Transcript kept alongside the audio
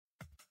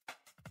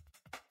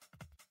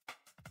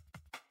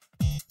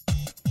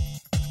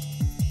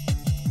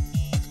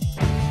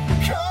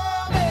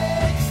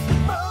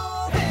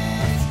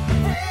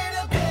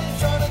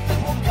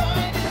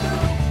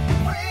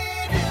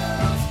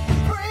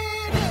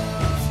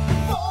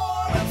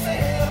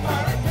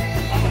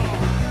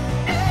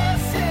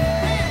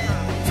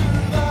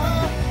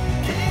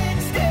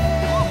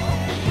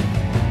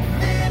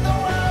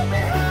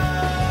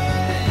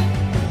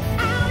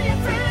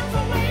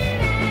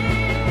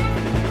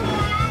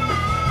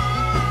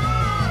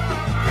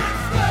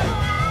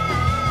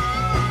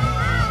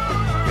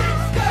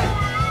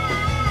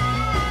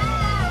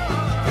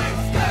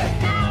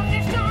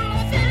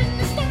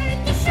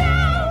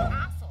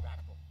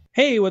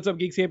Hey, what's up,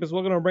 Geekscapists?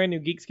 Welcome to a brand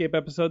new Geekscape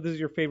episode. This is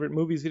your favorite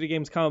movies, video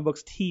games, comic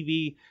books,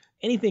 TV,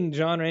 anything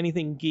genre,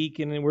 anything geek,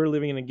 and we're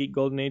living in a geek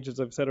golden age, as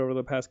I've said over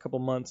the past couple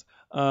months.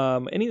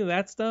 Any of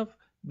that stuff,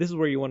 this is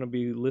where you want to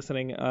be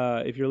listening.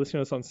 If you're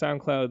listening to us on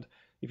SoundCloud,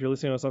 if you're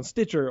listening to us on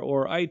Stitcher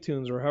or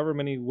iTunes or however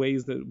many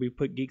ways that we've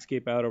put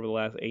Geekscape out over the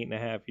last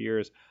 8.5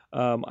 years,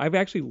 I've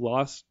actually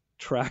lost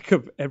track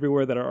of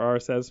everywhere that our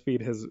RSS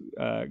feed has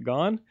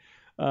gone.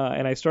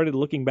 And I started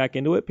looking back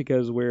into it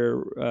because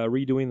we're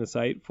redoing the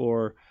site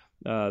for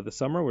the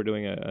summer. We're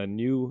doing a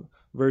new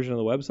version of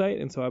the website,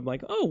 and so I'm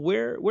like, oh,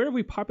 where have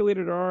we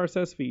populated our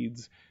RSS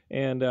feeds?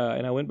 And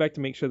I went back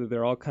to make sure that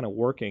they're all kind of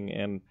working.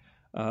 And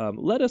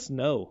let us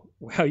know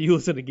how you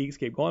listen to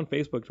Geekscape. Go on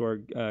Facebook to our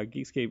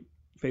Geekscape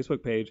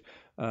Facebook page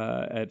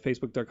at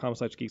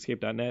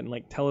facebook.com/geekscape.net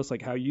and tell us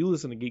how you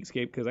listen to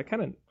Geekscape, because I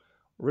kind of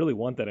really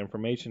want that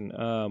information.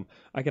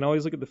 I can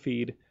always look at the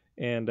feed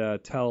and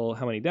tell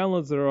how many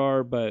downloads there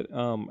are, but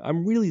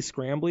I'm really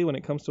scrambly when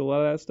it comes to a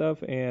lot of that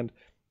stuff, and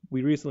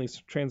we recently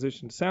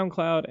transitioned to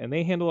SoundCloud, and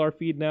they handle our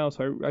feed now,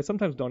 so I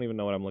sometimes don't even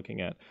know what I'm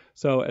looking at.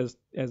 So as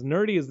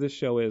nerdy as this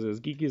show is,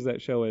 as geeky as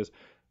that show is,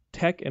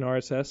 tech and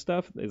RSS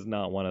stuff is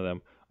not one of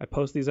them. I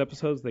post these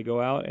episodes, they go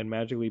out, and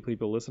magically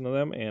people listen to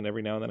them, and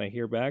every now and then I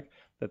hear back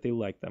that they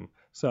like them.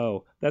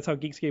 So that's how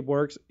Geekscape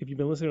works. If you've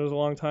been listening to us a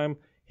long time,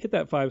 hit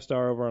that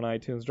 5-star over on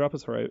iTunes, drop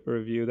us a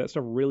review. That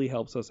stuff really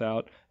helps us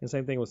out. And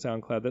same thing with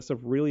SoundCloud. That stuff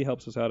really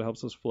helps us out. It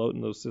helps us float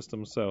in those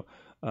systems. So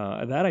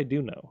that I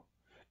do know.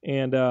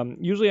 And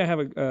usually I have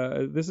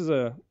this is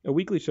a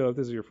weekly show if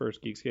this is your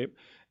first Geekscape.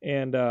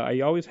 And I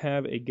always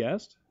have a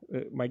guest.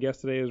 My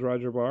guest today is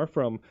Roger Barr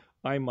from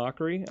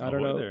i-Mockery. I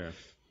don't know. There.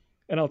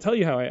 And I'll tell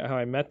you how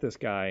I met this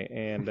guy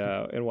and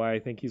and why I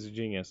think he's a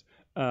genius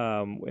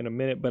in a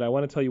minute. But I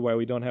want to tell you why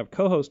we don't have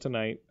co-host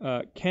tonight.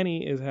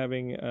 Kenny is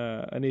having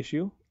an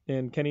issue.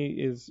 And Kenny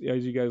is,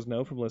 as you guys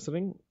know from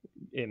listening,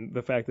 in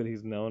the fact that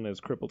he's known as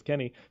Crippled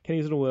Kenny,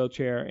 Kenny's in a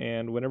wheelchair,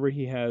 and whenever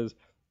he has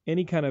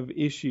any kind of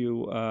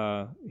issue,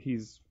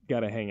 he's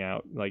got to hang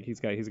out. He's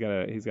got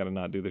to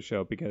not do the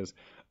show because,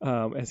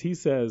 as he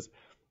says,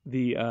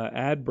 the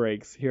ad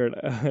breaks here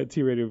at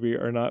T Radio V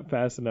are not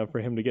fast enough for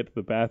him to get to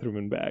the bathroom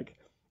and back.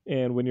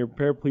 And when you're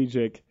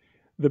paraplegic,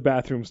 the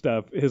bathroom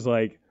stuff is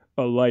like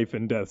a life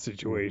and death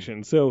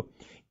situation. So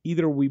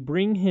either we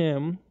bring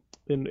him.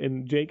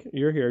 And Jake,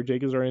 you're here.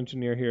 Jake is our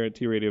engineer here at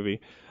T Radio V,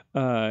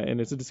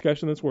 and it's a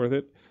discussion that's worth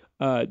it.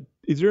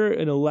 Is there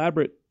an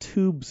elaborate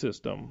tube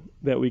system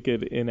that we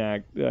could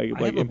enact? I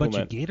have a bunch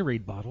of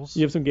Gatorade bottles.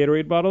 You have some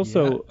Gatorade bottles, Yeah,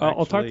 so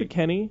I'll talk to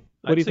Kenny.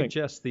 What do you think? I'd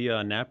suggest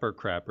the Napper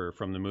Crapper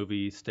from the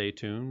movie Stay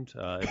Tuned.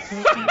 Holy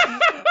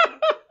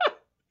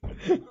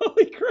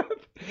crap!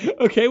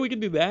 Okay, we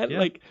can do that.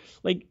 Yeah.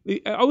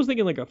 I was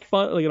thinking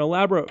an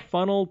elaborate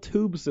funnel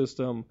tube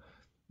system.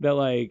 That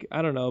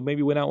I don't know,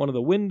 maybe went out one of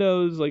the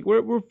windows.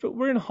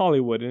 We're in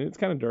Hollywood and it's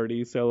kind of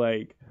dirty, so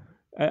I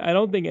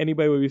don't think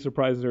anybody would be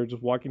surprised if they're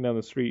just walking down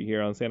the street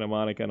here on Santa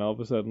Monica and all of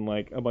a sudden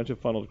a bunch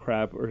of funneled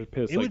crap or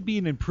piss. It would be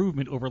an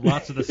improvement over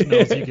lots of the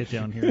smells you get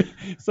down here.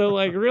 So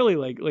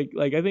really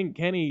I think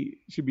Kenny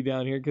should be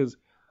down here because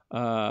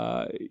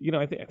I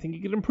think he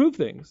could improve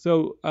things.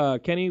 So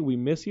Kenny, we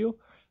miss you,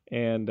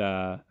 and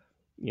that's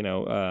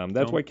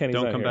why Kenny's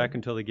don't not come here. back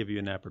until they give you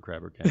a Napper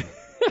Crapper, Kenny.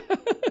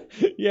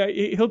 Yeah,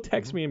 he'll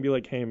text me and be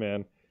like, hey,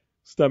 man,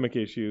 stomach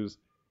issues.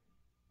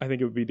 I think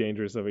it would be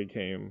dangerous if he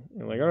came.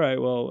 And all right,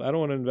 well, I don't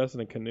want to invest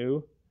in a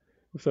canoe.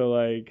 So,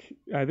 I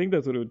think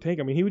that's what it would take.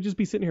 I mean, he would just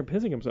be sitting here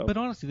pissing himself. But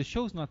honestly, the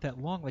show's not that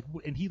long.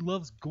 And he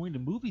loves going to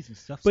movies and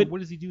stuff. So what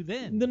does he do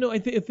then? No, I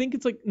think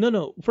it's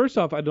no. First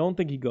off, I don't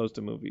think he goes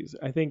to movies.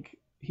 I think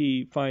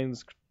he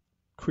finds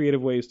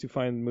creative ways to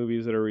find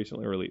movies that are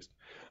recently released.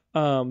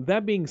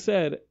 That being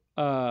said,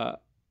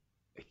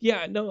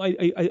 yeah, no,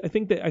 I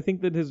think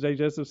that his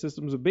digestive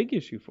system is a big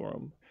issue for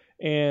him,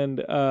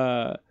 and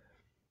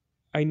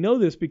I know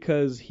this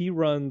because he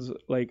runs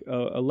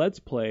a Let's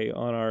Play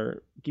on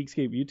our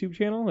Geekscape YouTube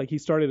channel. He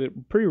started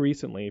it pretty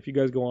recently. If you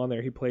guys go on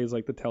there, he plays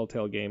the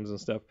Telltale games and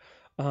stuff.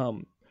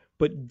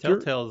 But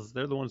Telltale's,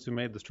 they're the ones who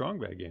made the Strong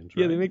Bad games,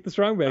 right? Yeah, they make the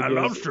Strong Bad games.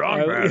 I love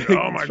Strong Bad.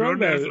 Oh my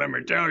goodness, let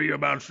me tell you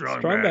about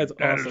Strong Bad's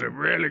Bad. awesome. That is a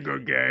really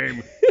good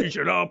game. You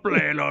should all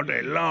play it all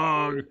day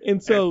long.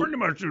 And pretty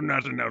much do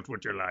nothing else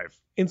with your life.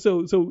 And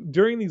so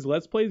during these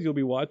Let's Plays, you'll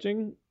be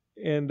watching,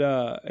 and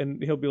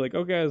he'll be like,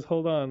 "Oh guys,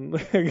 hold on,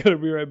 I gotta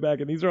be right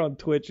back." And these are on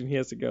Twitch, and he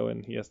has to go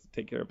and he has to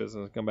take care of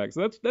business and come back.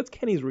 So that's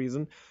Kenny's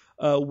reason.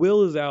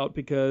 Will is out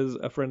because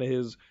a friend of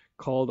his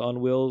called on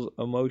Will's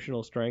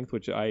emotional strength,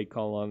 which I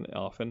call on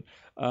often,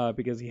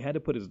 because he had to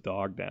put his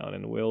dog down,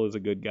 and Will is a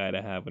good guy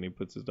to have when he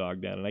puts his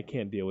dog down, and I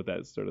can't deal with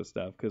that sort of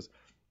stuff because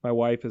my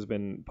wife has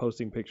been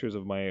posting pictures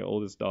of my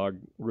oldest dog,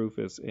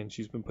 Rufus, and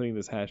she's been putting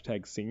this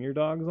hashtag senior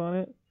dogs on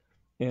it,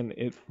 and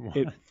it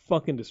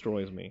fucking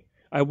destroys me.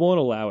 I won't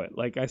allow it.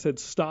 Like I said,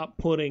 stop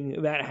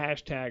putting that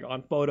hashtag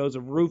on photos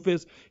of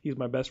Rufus. He's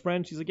my best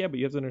friend. She's like, yeah, but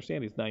you have to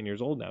understand he's 9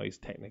 years old now. He's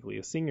technically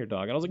a senior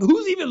dog. And I was like,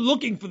 who's even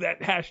looking for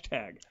that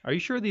hashtag? Are you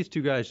sure these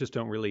two guys just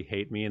don't really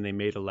hate me and they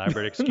made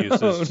elaborate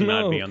excuses to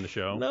not be on the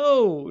show?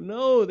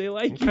 No, they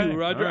like you,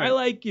 Roger. Right. I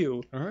like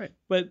you. All right.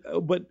 But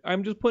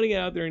I'm just putting it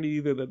out there into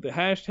either that the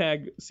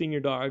hashtag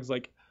senior dogs,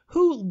 like,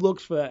 who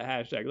looks for that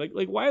hashtag?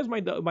 Like why is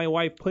my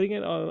wife putting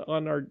it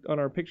on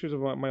our pictures of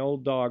my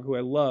old dog who I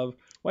love?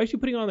 Why is she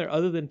putting it on there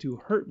other than to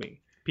hurt me?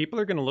 People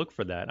are going to look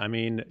for that. I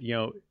mean,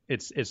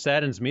 it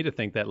saddens me to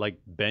think that like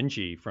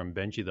Benji from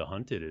Benji the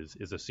Hunted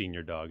is a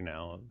senior dog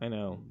now. I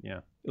know. Yeah.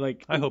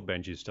 Like I hope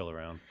Benji's still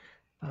around.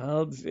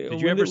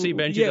 Did you ever see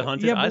Benji the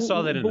Hunted? I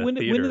saw that in the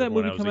theater when did that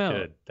movie I was come a out?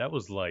 kid. That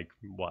was like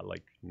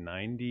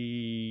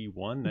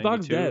 91, The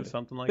dog's 92, dead.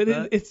 something like But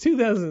that. It's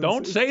 2000.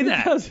 Don't say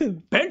that.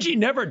 Benji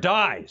never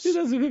dies.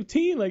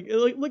 2015.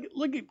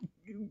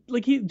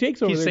 Look at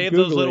Jake's over He there saved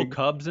those little Googling.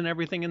 cubs and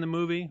everything in the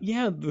movie.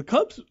 Yeah, the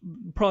cubs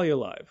probably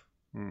alive.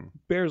 Hmm.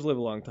 Bears live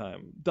a long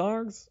time.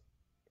 Dogs,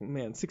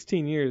 man,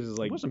 16 years is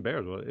like. It wasn't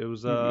bears. It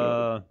was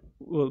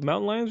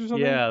mountain lions or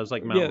something. yeah, it was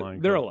like mountain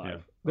lion. They're cubs, alive.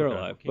 yeah. They're Okay.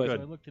 alive. Okay, But so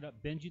I looked it up.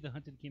 Benji the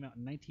Hunted came out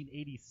in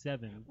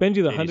 1987.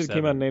 Benji the Hunted 87.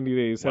 came out in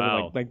 1987.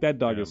 Wow. Like that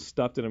dog Yeah. is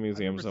stuffed in a I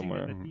museum remember seeing it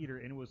somewhere. in the theater,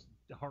 and it was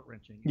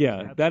heart-wrenching. It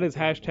Yeah, was that is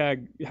absolutely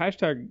terrible.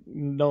 hashtag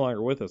no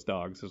longer with us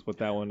dogs is what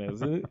that one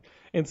is.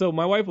 And so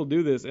my wife will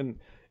do this, and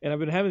I've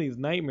been having these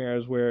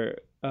nightmares where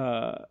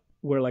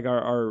like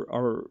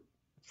our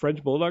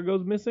French bulldog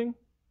goes missing.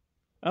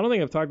 I don't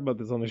think I've talked about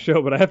this on the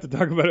show, but I have to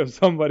talk about it with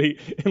somebody,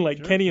 and like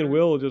Sure, Kenny and sure.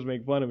 Will just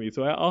make fun of me.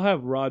 So I'll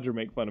have Roger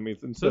make fun of me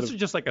So instead this of is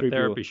just like a three people.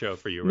 therapy show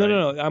for you, right?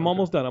 No. I'm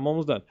almost done.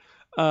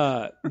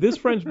 This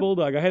French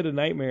bulldog, I had a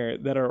nightmare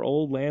that our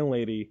old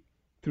landlady,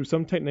 through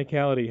some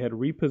technicality, had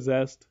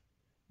repossessed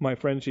my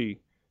Frenchie,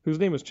 whose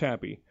name was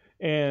Chappie.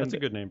 And That's a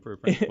good name for a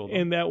French bulldog.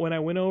 and that when I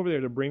went over there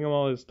to bring him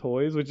all his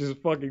toys, which is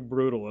fucking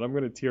brutal, and I'm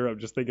gonna tear up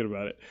just thinking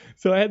about it.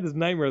 So I had this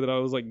nightmare that I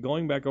was like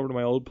going back over to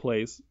my old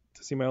place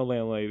to see my old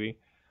landlady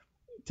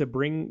to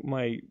bring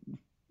my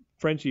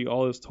Frenchie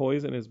all his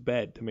toys in his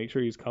bed to make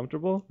sure he's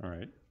comfortable. All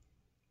right.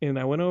 And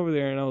I went over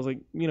there and I was like,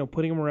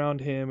 putting him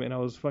around him, and I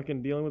was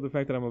fucking dealing with the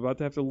fact that I'm about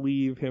to have to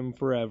leave him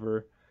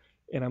forever.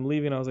 And I'm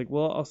leaving. I was like,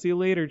 well, I'll see you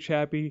later,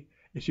 Chappie.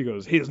 And she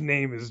goes, his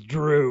name is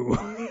Drew.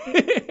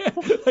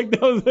 Like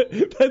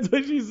that's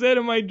what she said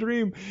in my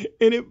dream.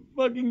 And it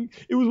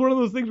was one of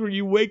those things where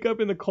you wake up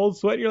in the cold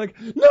sweat and you're like,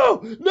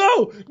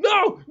 no.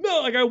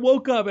 Like I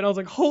woke up and I was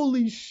like,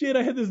 holy shit,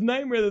 I had this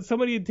nightmare that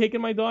somebody had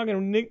taken my dog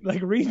and named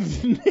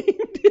him.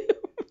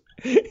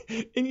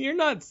 And you're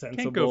not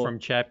sensible. Can't go from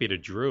Chappie to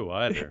Drew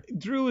either.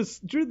 Drew,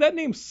 that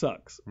name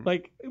sucks.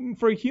 Like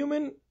for a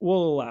human,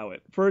 we'll allow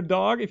it. For a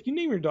dog, if you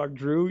name your dog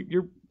Drew,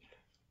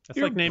 That's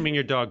like naming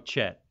your dog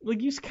Chet.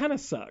 like you kind of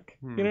suck.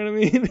 You know what I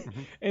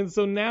mean? And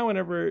so now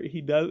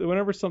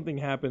whenever something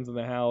happens in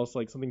the house,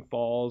 like something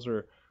falls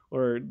or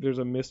there's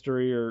a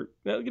mystery or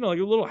like a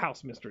little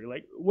house mystery,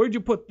 like where'd you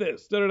put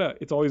this? Da da da.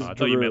 It's always I Drew.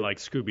 thought you meant like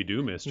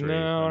Scooby-Doo mystery. No,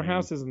 our I mean,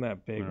 house isn't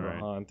that big or all right.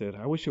 haunted.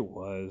 I wish it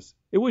was.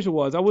 I was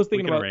We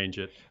thinking can about. arrange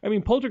it. I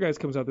mean, Poltergeist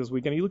comes out this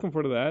weekend. Are you looking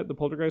forward to that? The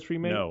Poltergeist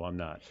remake? No, I'm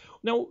not.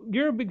 Now,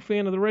 you're a big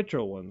fan of the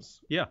retro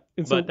ones. Yeah,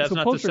 And so- but that's so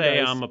not to say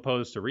Poltergeist- I'm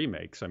opposed to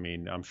remakes. I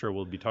mean, I'm sure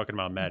we'll be talking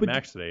about Mad But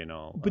Max today and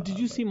all. But did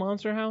you see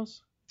Monster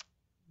House?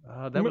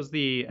 That was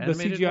the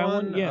animated CGI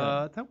one? one?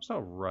 Yeah. That was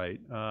all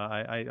right.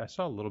 I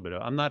saw a little bit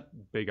of. I'm not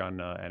big on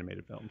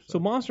animated films. So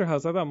Monster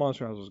House, I thought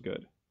Monster House was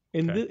good.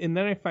 And Okay. and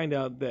then I find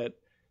out that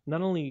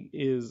not only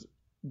is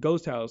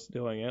Ghost House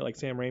doing it, like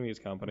Sam Raimi's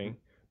company,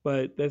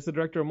 but that's the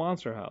director of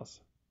Monster House.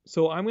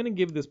 So I'm going to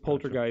give this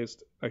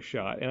Poltergeist a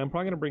shot, and I'm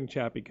probably going to bring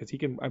Chappie because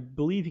I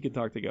believe he can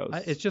talk to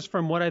ghosts. It's just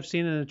from what I've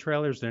seen in the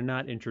trailers, they're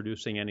not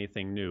introducing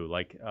anything new.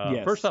 Like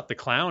Yes. first off, the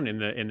clown in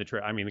the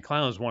trailer. I mean, the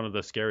clown is one of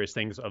the scariest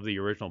things of the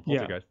original Yeah.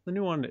 Poltergeist. The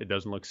new one, it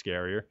doesn't look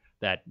scarier.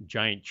 That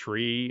giant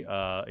tree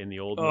in the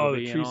old Oh, the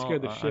movie. tree and all,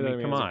 scared the shit I out of mean,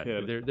 me come as a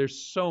on. kid. There's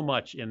so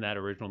much in that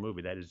original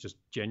movie that is just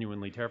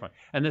genuinely terrifying.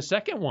 And the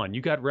second one, you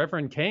got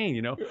Reverend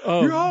Kane.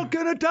 Oh. You're all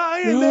gonna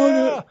die in No,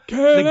 there.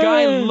 no, The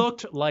guy Kevin!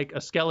 looked like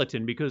a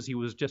skeleton because he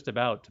was just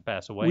about to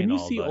pass away. When and you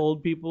all, see but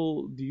old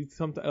people, do you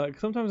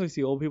sometimes I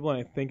see old people and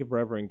I think of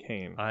Reverend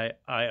Kane. I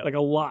Like a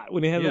lot.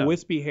 When they have Yeah. the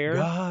wispy hair.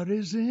 God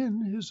is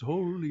in His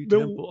holy The-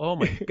 temple. Oh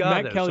my God,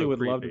 Matt that's Kelly so would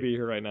love to creepy. be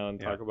here right now and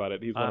talk about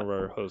it. He's one of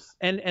our hosts.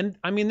 And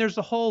I mean, there's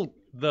the whole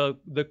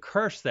the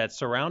curse that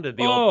surrounded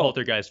the Oh. old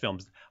Poltergeist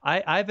films.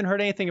 I haven't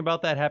heard anything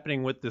about that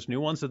happening with this new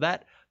one. So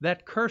that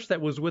curse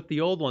that was with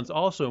the old ones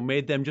also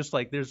made them just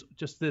like there's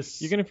just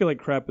this. You're gonna feel like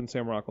crap when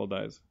Sam Rockwell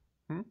dies.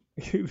 Hmm?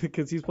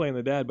 Because he's playing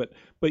the dad,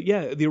 but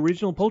yeah, the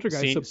original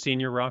Poltergeist.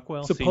 Senior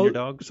Rockwell, Senior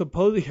Dogs.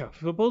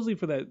 Supposedly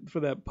for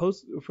that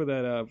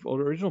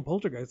original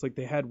Poltergeist, like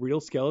they had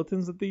real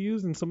skeletons that they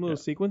used in some of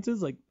those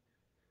sequences. Like,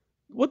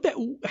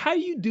 how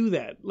do you do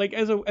that? Like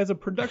as a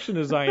production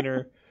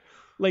designer,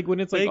 Like when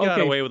it's They like, got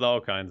okay, away with all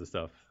kinds of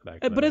stuff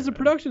back then. but as a anyway.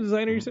 production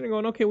designer, you're sitting there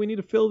going, okay, we need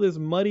to fill this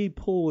muddy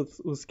pool with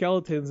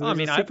skeletons. And I there's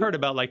mean, a I've sequel- heard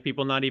about like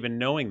people not even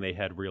knowing they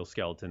had real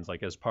skeletons,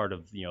 like as part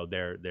of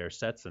their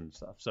sets and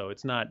stuff. So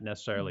it's not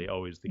necessarily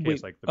always the case.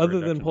 Wait, Like the other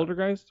than production-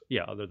 Poltergeist?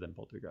 Yeah, other than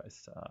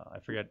Poltergeist. I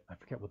forget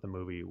what the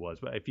movie was,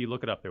 but if you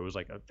look it up, there was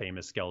like a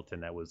famous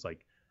skeleton that was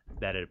like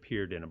that had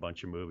appeared in a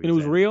bunch of movies. And it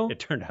was real? It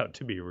turned out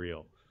to be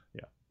real.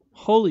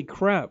 Holy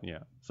crap. Yeah.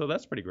 So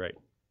that's pretty great.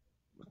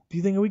 Do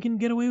you think we can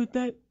get away with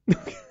that?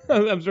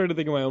 I'm starting to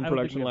think of my own I don't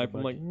think production we life. have a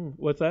I'm like, budget.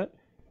 what's that?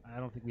 I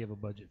don't think we have a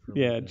budget for.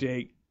 Yeah, like that.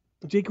 Jake.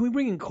 Jake, can we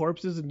bring in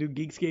corpses and do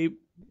Geekscape?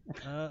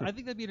 I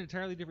think that'd be an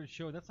entirely different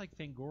show. That's like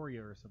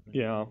Fangoria or something.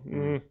 Yeah.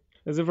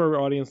 As if our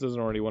audience doesn't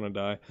already want to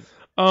die.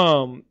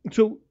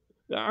 So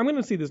I'm going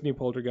to see this new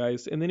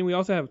Poltergeist. And then we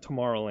also have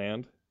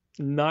Tomorrowland.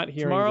 Not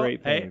hearing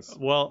great things. Hey,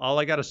 well, all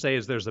I got to say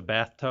is there's a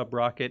bathtub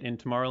rocket in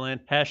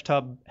Tomorrowland.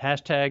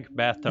 Hashtag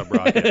bathtub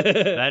rocket.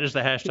 That is the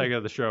hashtag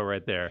of the show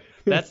right there.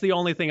 That's the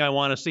only thing I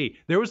want to see.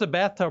 There was a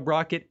bathtub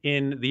rocket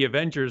in the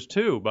Avengers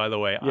too, by the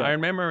way. Yeah. Iron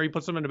Man, remember he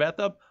puts them in a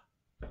bathtub?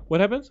 What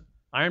happens?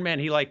 Iron Man,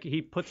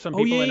 he puts some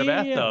people in a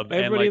bathtub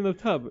Everybody and in the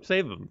tub.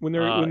 save them When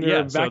they're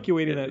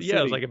evacuating that Yeah,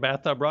 it was city. like a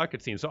bathtub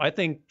rocket scene. So I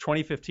think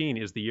 2015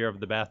 is the year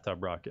of the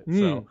bathtub rocket.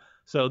 Mm.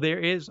 So there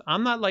is.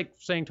 I'm not like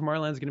saying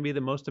Tomorrowland's going to be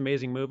the most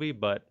amazing movie,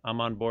 but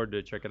I'm on board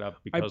to check it out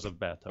because of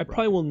bathtub. I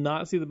probably will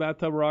not see the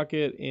bathtub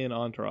rocket in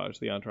Entourage,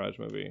 the Entourage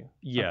movie.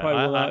 Yeah,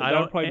 that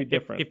would probably be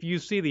different. If you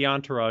see the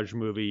Entourage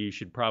movie, you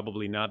should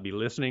probably not be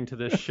listening to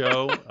this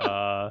show.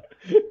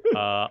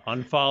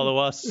 Unfollow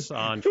us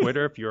on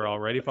Twitter if you're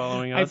already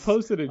following us. I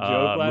posted a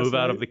joke last Move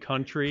out night. of the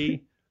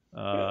country.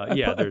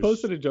 I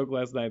posted a joke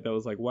last night that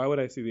was like, why would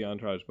I see the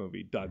Entourage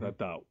movie? ...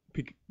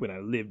 When I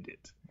lived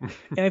it.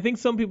 And I think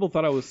some people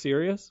thought I was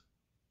serious.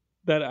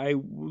 That I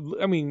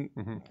mean,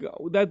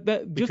 that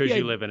just because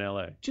you live in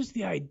LA. Just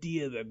the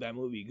idea that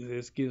movie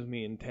exists gives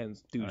me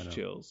intense douche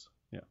chills.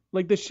 Yeah.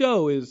 Like the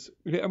show is.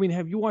 I mean,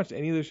 have you watched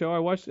any of the show?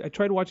 I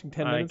tried watching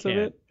 10 minutes of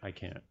it. I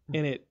can't.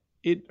 And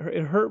it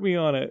hurt me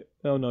on it.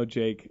 Oh no,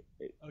 Jake.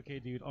 Okay,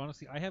 dude.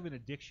 Honestly, I have an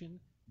addiction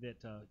that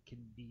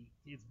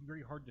it's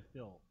very hard to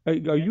fill. Are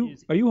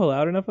you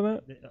loud enough on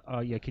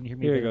that? Yeah, can you hear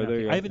me? There you better go, now? there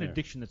you go. I have an Yeah.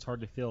 addiction that's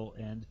hard to fill,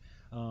 and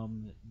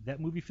that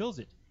movie fills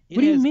it. What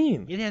do you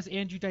mean? It has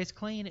Andrew Dice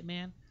Clay in it,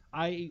 man.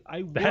 I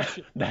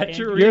worship. That's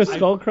your You're a reason?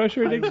 Skull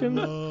Crusher addiction?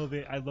 I love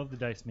it. I love the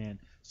Dice Man.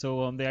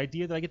 So the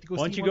idea that I get to go.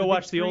 Why don't see you him on go the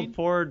watch big the screen, old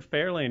Ford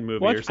Fairlane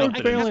movie Watch or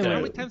something? Ford Fairlane. instead? How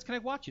many times can I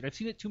watch it? I've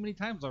seen it too many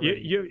times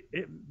already.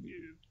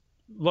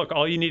 Look,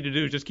 all you need to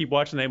do is just keep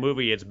watching that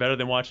movie. It's better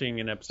than watching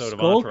an episode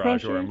Skull of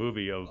Entourage or Crusher? a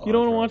movie of. You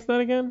don't Entourage. want to watch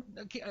that again?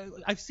 Okay,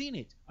 I've seen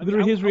it.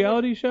 His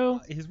reality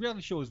show? His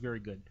reality show is very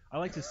good. I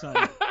like his son.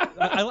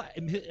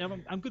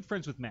 I'm good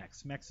friends with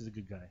Max. Max is a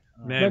good guy.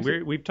 Man,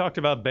 we've talked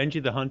about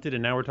Benji the Hunted,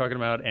 and now we're talking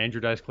about Andrew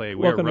Dice Clay.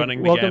 We're Welcome running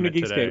to, the welcome to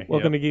gamut Geekscape. today.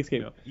 Welcome Yep. to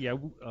Geekscape.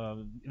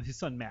 Yeah, his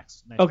son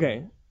Max. Nice Okay.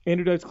 guy.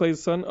 Andrew Dice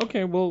Clay's son.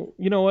 Okay, well,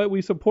 you know what?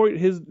 We support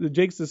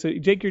Jake's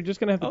decision. Jake, you're just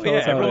gonna have to Oh, tell yeah,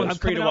 us how it everyone's is.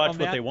 free to coming out watch on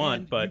what that, they want,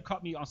 and but- you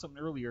caught me on something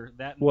earlier.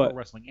 That and What? pro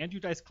wrestling.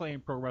 Andrew Dice Clay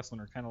and pro wrestling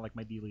are kind of like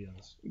my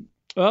dealios.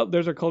 Well,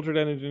 there's our cultured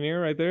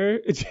engineer right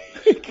there.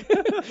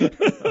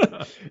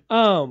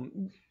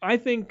 I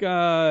think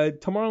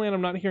Tomorrowland.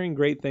 I'm not hearing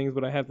great things,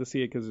 but I have to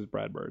see it because it's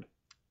Brad Bird.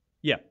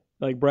 Yeah.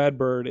 Like Brad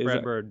Bird is.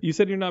 Brad Bird. You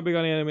said you're not big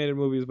on animated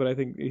movies, but I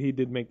think he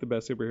did make the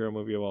best superhero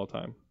movie of all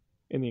time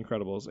in The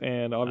Incredibles,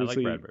 and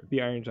obviously Brad Bird.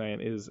 the Iron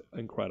Giant is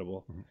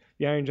incredible.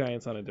 The Iron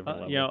Giant's on a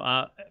different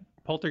level.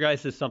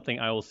 Poltergeist is something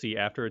I will see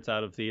after it's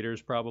out of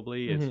theaters.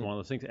 Probably it's Mm-hmm. one of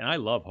those things, and I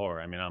love horror.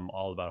 I mean, I'm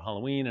all about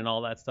Halloween and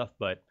all that stuff,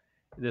 but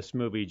this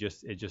movie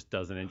just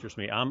doesn't interest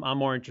me. I'm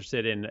more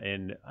interested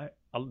in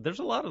there's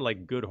a lot of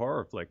like good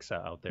horror flicks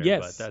out there,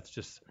 Yes. but that's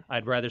just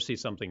I'd rather see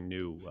something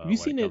new. Have you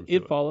seen it?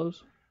 It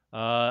Follows.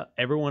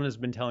 Everyone has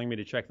been telling me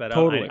to check that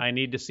Totally. out. I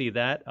need to see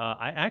that.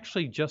 I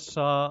actually just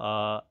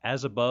saw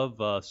As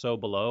Above, So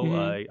Below.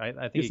 I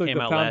think It's it like came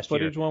the out found last year.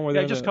 footage one where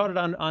Yeah, I they're just in caught it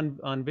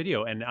on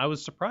video, and I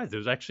was surprised. It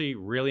was actually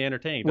really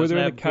entertaining. It Were doesn't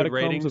they in have the good catacombs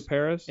ratings of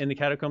Paris? in the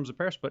Catacombs of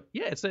Paris, but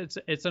yeah,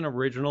 it's an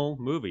original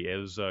movie. It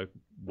was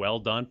well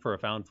done for a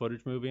found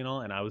footage movie and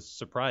all, and I was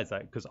surprised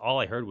because all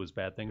I heard was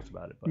bad things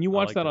about it. But And you I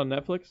watched liked that it. on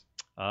Netflix?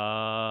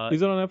 Uh,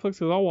 Is it on Netflix?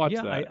 Because I'll watch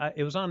yeah, that.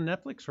 it was on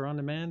Netflix or on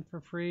demand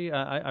for free.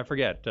 I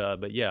forget,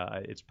 but yeah,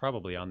 it's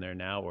probably on there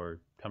now or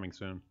coming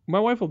soon. My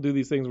wife will do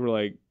these things where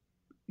like,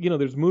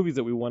 there's movies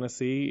that we want to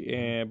see,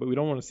 but we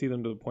don't want to see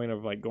them to the point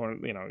of like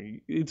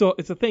going.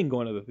 It's a thing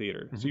going to the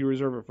theater. So you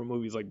reserve it for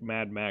movies like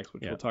Mad Max,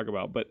 which we'll talk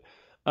about. But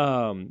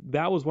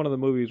that was one of the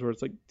movies where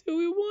it's like, do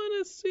we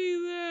want to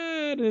see that?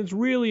 And it's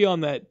really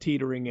on that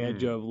teetering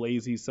edge of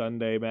lazy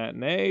Sunday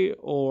matinee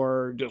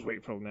or just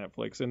wait for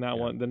Netflix. And that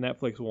one, the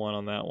Netflix one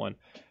on that one.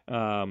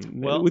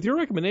 Well, with your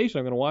recommendation,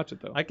 I'm going to watch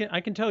it though. I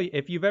can tell you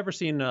if you've ever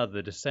seen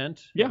The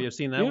Descent. Yeah. Have you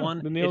seen that Yeah, one?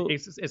 the Neil-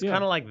 It's yeah.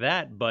 kind of like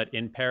that, but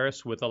in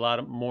Paris with a lot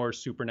of more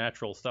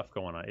supernatural stuff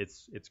going on.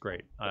 It's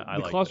great. I the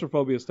like it.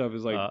 claustrophobia stuff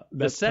is like The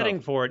that's setting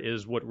tough. for it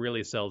is what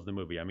really sells the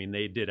movie. I mean,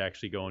 they did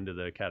actually go into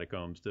the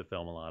catacombs to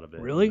film a lot of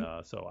it. Really?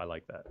 So I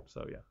like that.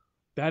 So yeah.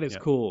 That is Yeah.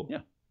 cool. Yeah.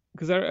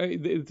 because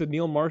it's a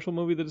Neil Marshall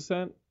movie, The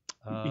Descent.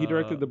 He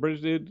directed the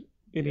British dude,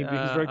 and he's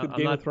directed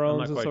Game of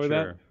Thrones and stuff like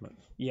that.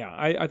 Yeah,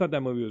 I thought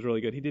that movie was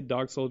really good. He did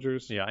Dog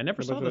Soldiers. Yeah, I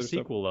never saw the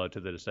sequel to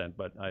The Descent,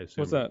 but I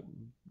assume. What's that?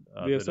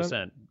 The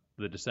Descent.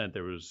 The Descent.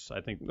 There was,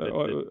 I think,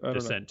 the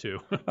Descent too.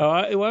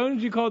 Why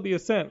didn't you call it The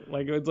Ascent?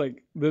 Like it's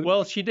like.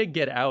 Well, she did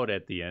get out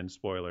at the end.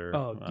 Spoiler.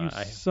 Oh, you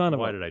son of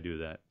a. Why did I do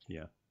that?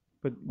 Yeah.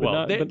 But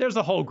there's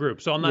a whole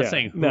group, so I'm not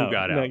saying who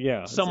got out.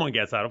 Yeah, someone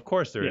gets out. Of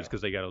course there is,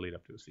 because they got to lead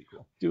up to a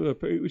sequel.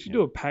 We should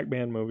do a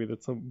Pac-Man movie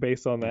that's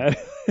based on that.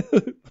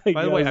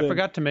 By the way, I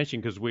forgot to mention,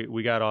 because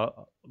we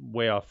got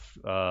way off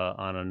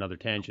on another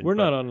tangent. We're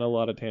not on a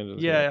lot of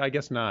tangents. Yeah, I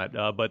guess not.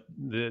 But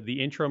the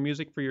intro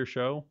music for your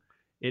show,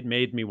 it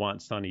made me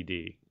want Sunny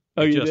D.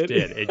 Oh, you just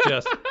did?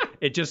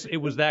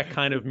 It was that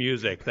kind of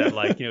music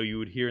that you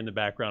would hear in the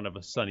background of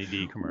a Sunny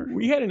D commercial.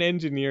 We had an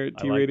engineer at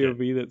T Radio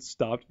V that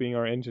stopped being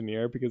our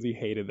engineer because he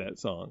hated that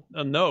song.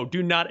 No,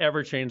 do not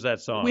ever change that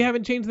song. We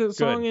haven't changed that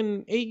song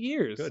in 8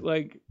 years. Good.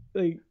 Like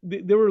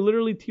there were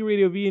literally T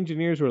Radio V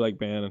engineers who were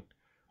like, man, I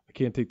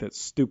can't take that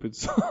stupid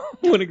song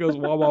when it goes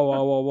wah wah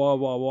wah wah wah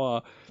wah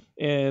wah,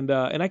 and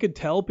I could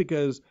tell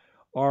because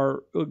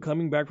our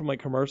coming back from like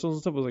commercials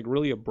and stuff was like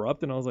really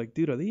abrupt, and I was like,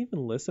 dude, are they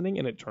even listening?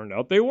 And it turned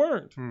out they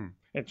weren't.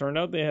 It turned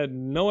out they had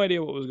no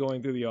idea what was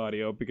going through the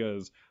audio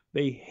because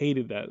they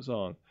hated that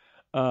song.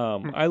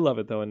 I love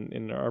it though,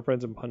 and our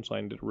friends in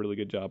Punchline did a really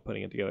good job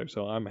putting it together,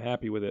 so I'm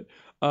happy with it.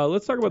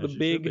 Let's talk about the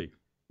big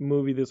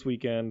movie this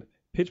weekend,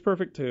 Pitch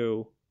Perfect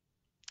 2.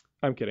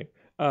 I'm kidding.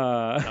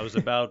 I was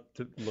about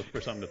to look for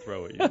something to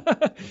throw at you.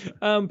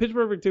 Pitch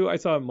Perfect 2, I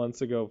saw it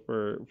months ago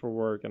for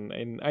work,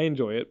 and I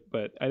enjoy it,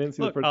 but I didn't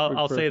see the first.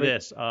 I'll say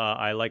this: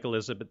 I like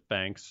Elizabeth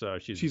Banks.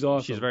 She's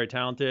awesome. She's very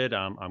talented.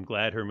 I'm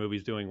glad her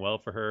movie's doing well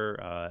for her.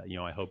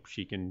 I hope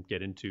she can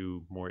get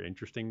into more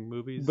interesting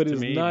movies. But it's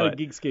not a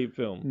Geekscape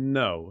film.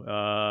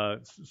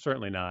 No,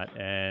 certainly not.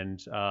 And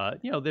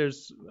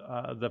there's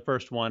the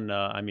first one.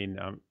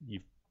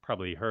 You've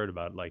probably heard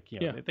about,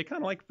 they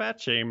kind of like fat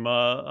shame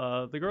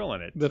the girl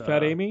in it. The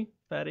Fat Amy?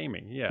 Fat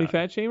Amy, yeah. They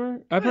fat shame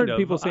her? I've heard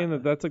people saying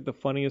that that's like the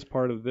funniest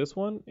part of this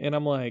one, and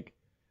I'm like,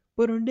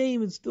 but her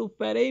name is still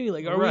Fat Amy.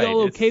 Like, are we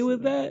all okay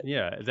with that?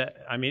 Yeah.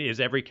 Is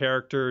every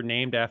character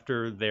named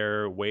after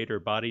their weight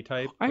or body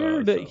type? I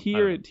heard that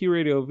here at T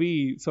Radio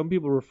V, some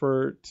people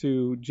refer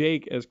to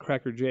Jake as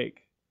Cracker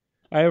Jake.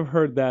 I have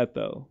heard that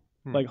though.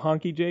 Like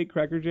Honky Jake,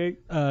 Cracker Jake?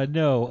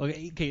 No.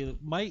 Okay,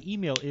 my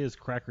email is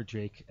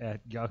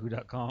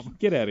crackerjake@yahoo.com.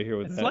 Get out of here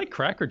with that. It's like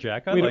Cracker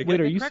Jack. Wait,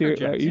 are you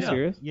serious? Are you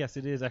serious? Yes,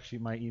 it is actually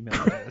my email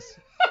address.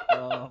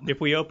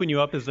 If we open you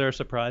up, is there a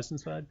surprise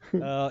inside?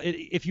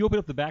 If you open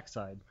up the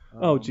backside.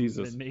 Oh,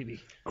 Jesus. Then maybe.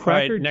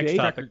 Cracker Jake? Next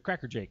topic.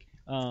 Cracker Jake.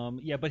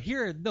 Yeah, but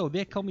here, no,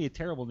 they call me a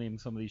terrible name in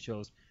some of these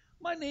shows.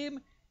 My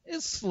name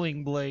is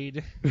Sling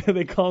Blade.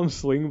 They call him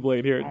Sling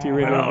Blade here at T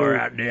Radio. All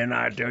right, then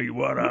I tell you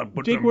what, I'll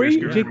put Jake, some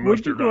biscuits Jake, and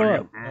where'd you mustard grow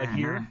on up?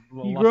 Here.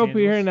 You grew up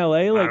here in LA?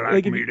 I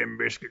like if, me them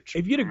biscuits.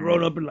 if you'd have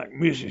grown up in like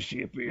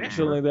Mississippi or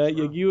something like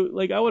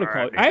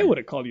that, I would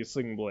have called you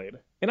Sling Blade.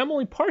 And I'm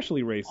only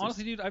partially racist.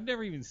 Honestly, dude, I've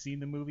never even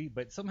seen the movie,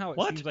 but somehow it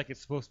seems like it's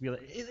supposed to be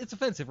like it's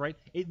offensive, right?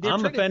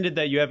 I'm offended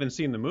that you haven't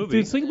seen the movie.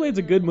 Dude, Sling Blade's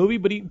a good movie,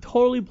 but he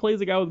totally plays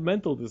a guy with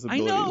mental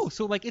disabilities. I know,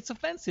 so like it's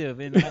offensive,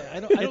 and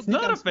I don't. It's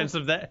not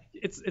offensive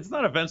it's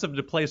not offensive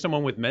to play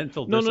someone with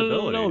mental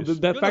disabilities. No.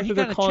 The fact that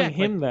they're calling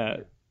him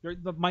that.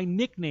 My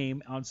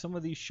nickname on some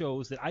of these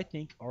shows that I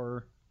think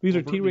are these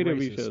are T Radio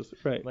V shows,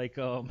 right? Like,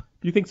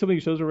 you think some of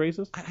these shows are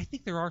racist? I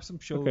think there are some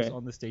shows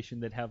on the station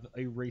that have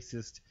a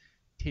racist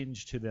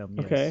tinge to them.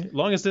 Yes. Okay. As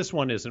long as this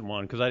one isn't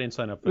one, because I didn't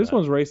sign up for this that.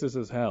 one's racist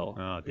as hell.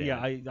 Oh, damn. Yeah,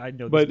 I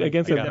know. But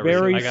against a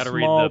very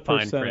small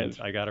percentage.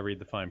 I got to read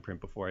the fine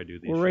print before I do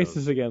these. We're shows.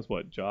 racist against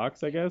what?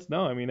 Jocks, I guess.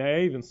 No, I mean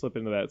I even slip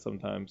into that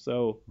sometimes.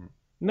 So.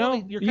 No,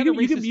 well, you're kind of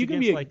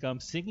racist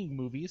against singing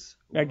movies.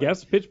 I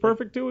guess Pitch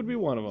Perfect 2 would be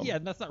one of them. Yeah,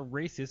 that's not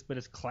racist, but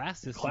it's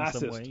classist in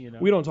some way. You know?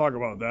 We don't talk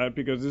about that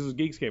because this is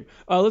Geekscape.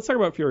 Let's talk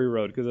about Fury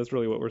Road because that's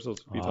really what we're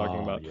supposed to be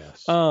talking about.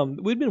 Yes.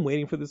 We've been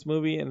waiting for this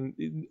movie,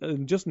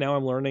 and just now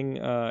I'm learning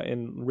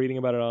and reading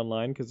about it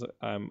online because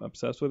I'm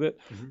obsessed with it,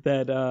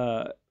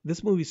 that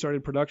this movie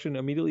started production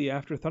immediately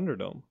after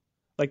Thunderdome.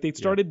 Like they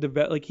started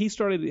he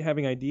started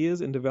having ideas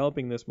and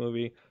developing this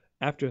movie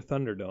after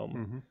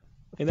Thunderdome.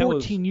 And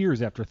 14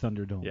 years after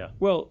Thunderdome. Yeah.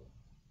 Well,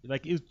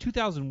 like it was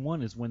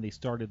 2001 is when they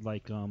started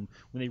when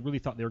they really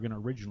thought they were going to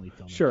originally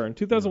film it. Sure. In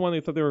 2001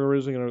 they thought they were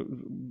originally going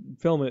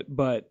to film it,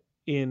 but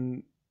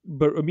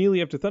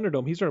immediately after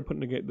Thunderdome he started putting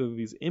together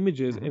these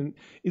images. And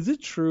is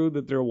it true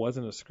that there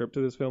wasn't a script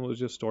to this film? It was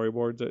just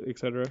storyboards,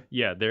 etc.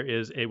 Yeah, there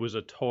is. It was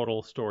a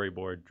total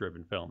storyboard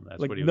driven film. That's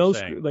like what he was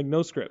saying. Like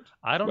no script.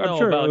 I don't I'm know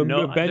sure about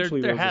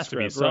eventually there has to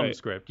be some right.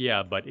 script.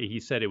 Yeah, but he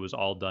said it was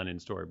all done in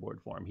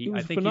storyboard form. It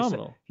was I think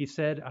phenomenal. He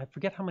said I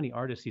forget how many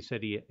artists he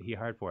said he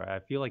hired for it. I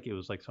feel like it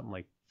was like something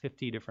like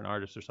 50 different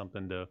artists or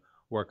something to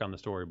work on the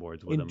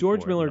storyboards with him. And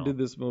George Miller did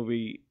this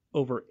movie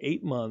over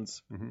 8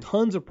 months,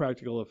 tons of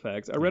practical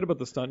effects. I read about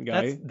the stunt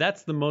guy.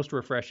 That's the most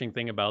refreshing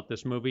thing about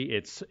this movie.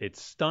 It's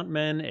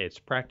stuntmen, it's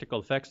practical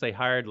effects. They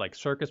hired like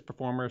circus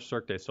performers,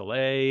 Cirque du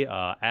Soleil,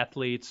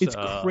 athletes, It's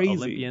crazy.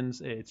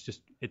 Olympians.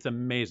 It's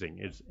amazing.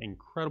 It's an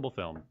incredible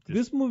film.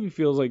 This movie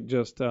feels like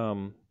just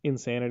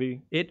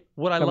insanity.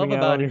 What I love coming out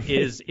about on it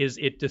your is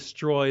it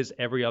destroys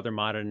every other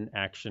modern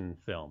action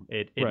film.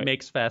 It Right.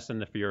 makes Fast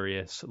and the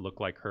Furious look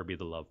like Herbie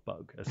the Love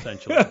Bug.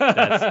 Essentially,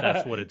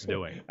 that's what it's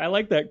doing. I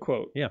like that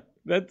quote. Yeah.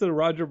 That's a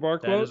Roger Barr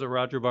quote. That is a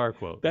Roger Barr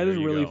quote. That There is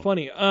you really go.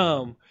 funny.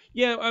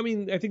 Yeah, I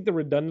mean, I think the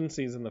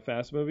redundancies in the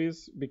Fast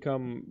movies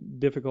become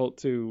difficult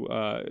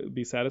to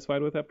be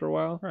satisfied with after a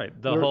while. Right.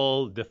 The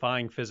whole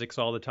defying physics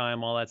all the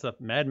time, all that stuff.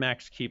 Mad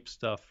Max keeps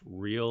stuff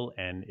real,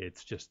 and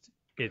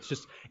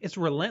it's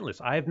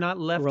relentless. I have not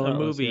left a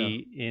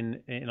movie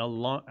in a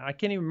long. I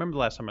can't even remember the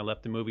last time I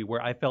left a movie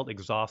where I felt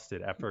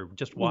exhausted after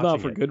just watching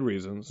Not for it. good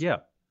reasons. Yeah.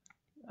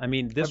 I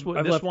mean, I've this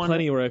left one.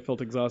 plenty where I felt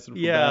exhausted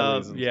for bad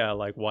reasons. Yeah,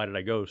 like why did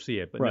I go see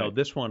it? But no, Right.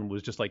 this one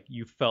was just like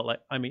you felt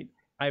like. I mean,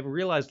 I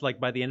realized like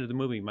by the end of the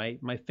movie, my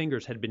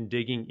fingers had been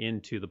digging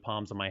into the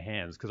palms of my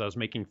hands because I was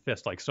making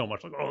fists like so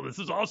much. Like, oh, this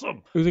is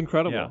awesome. It was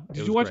incredible. Yeah, it Did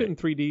was you watch great. it in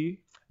 3D?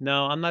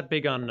 No, I'm not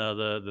big on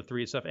the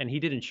 3D stuff, and he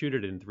didn't shoot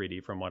it in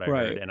 3D from what I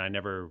Right. heard, and I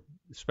never,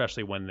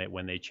 especially when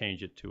they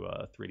changed it to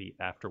 3D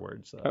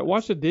afterwards. I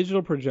watched a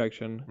digital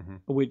projection, Mhm.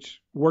 which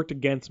worked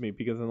against me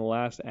because in the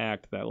last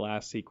act, that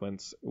last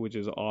sequence, which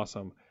is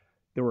awesome,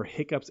 there were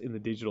hiccups in the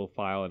digital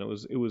file, and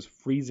it was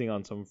freezing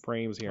on some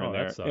frames here and Oh,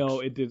 there. that sucks. You know,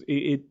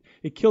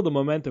 it killed the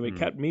momentum. It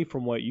kept me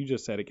from what you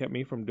just said. It kept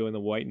me from doing the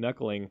white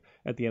knuckling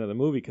at the end of the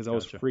movie because I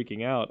was Gotcha.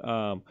 freaking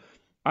out.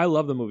 I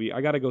love the movie.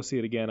 I got to go see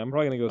it again. I'm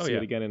probably going to go see yeah.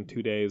 it again in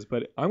 2 days,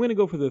 but I'm going to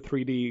go for the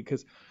 3D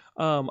because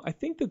I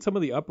think that some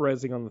of the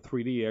up-resing on the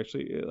 3D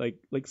actually,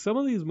 like some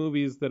of these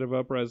movies that have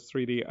up-res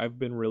 3D, I've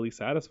been really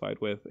satisfied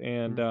with.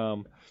 And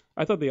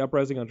I thought the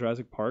up-resing on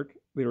Jurassic Park,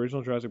 the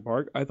original Jurassic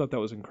Park, I thought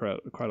that was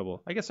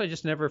incredible. I guess I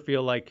just never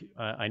feel like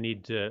I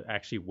need to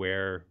actually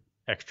wear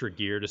extra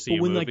gear to see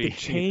But when a like movie. the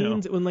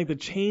chains, when like the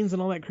chains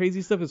and all that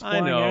crazy stuff is I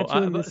flying know. at you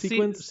in the but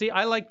sequence. See,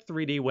 I liked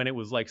 3D when it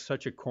was like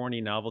such a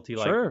corny novelty,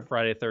 like Sure.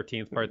 Friday the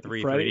 13th Part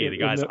 3 Freddy- 3D. The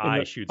guy's eye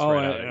the- shoots oh,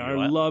 right out. I at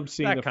you. loved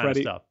seeing that the kind of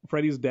Freddy. stuff.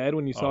 Freddy's Dead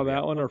when you saw Oh, that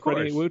yeah, one, of or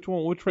Freddy. course. Which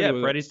one? Which Freddy Yeah, was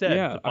it? Freddy's Dead.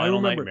 Yeah, The I Final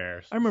remember.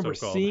 Nightmares, I remember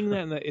so-called. seeing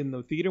that in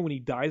the theater when he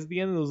dies at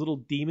the end, and those little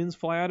demons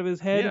fly out of his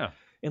head Yeah.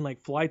 and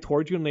like fly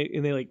towards you, and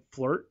they like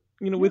flirt,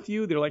 with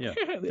you. They're like, Yeah.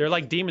 They're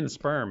like demon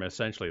sperm,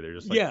 essentially. They're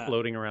just like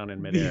floating around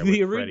in midair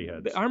with Freddy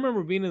heads. I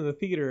remember being in the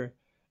theater,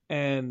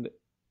 and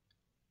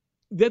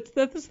that's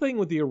the thing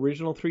with the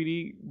original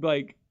 3D.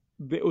 Like,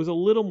 it was a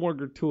little more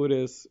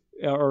gratuitous,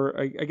 or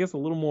I guess a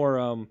little more,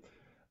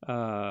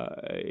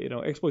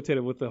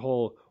 exploitative with the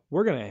whole.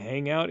 We're gonna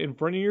hang out in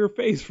front of your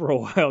face for a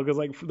while because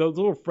like those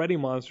little Freddy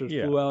monsters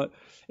flew out,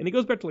 and it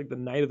goes back to like the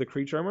Night of the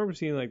Creature. I remember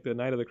seeing like the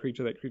Night of the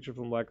Creature, that creature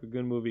from Black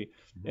Lagoon movie,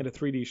 and a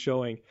 3D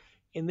showing,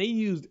 and they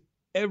used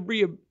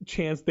every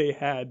chance they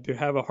had to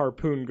have a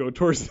harpoon go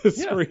towards the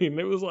screen.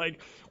 It was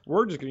like,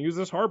 we're just going to use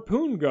this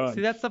harpoon gun.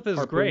 See, that stuff is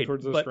Harpoon great.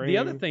 towards the But screen. the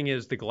other thing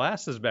is the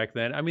glasses back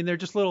then. I mean, they're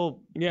just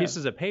little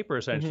pieces of paper,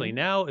 essentially.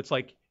 Now it's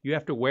like you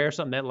have to wear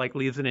something that like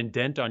leaves an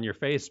indent on your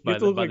face You by have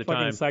to look the like time.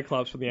 fucking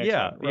Cyclops from the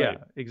X-Men. Yeah,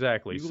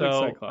 exactly. You look like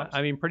So, Cyclops.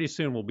 I mean, pretty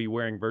soon we'll be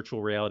wearing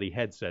virtual reality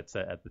headsets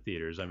at the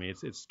theaters. I mean,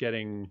 it's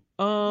getting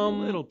a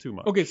Um, little too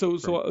much. Okay, so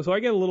I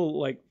get a little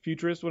like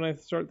futurist when I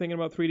start thinking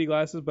about 3D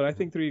glasses, but I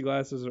think 3D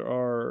glasses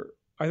are.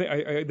 I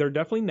think they're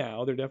definitely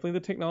now. They're definitely the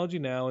technology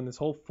now, and this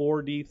whole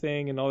 4D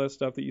thing and all that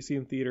stuff that you see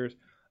in theaters.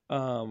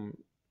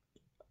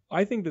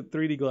 I think that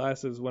 3D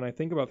glasses. When I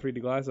think about 3D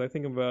glasses, I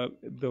think about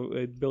the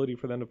ability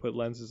for them to put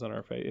lenses on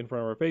in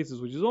front of our faces,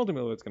 which is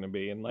ultimately what it's going to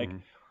be. And like,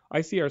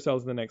 I see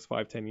ourselves in the next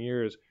 5-10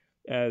 years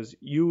as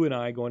you and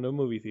I going to a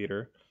movie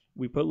theater.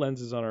 We put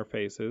lenses on our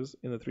faces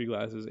in the 3D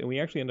glasses, and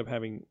we actually end up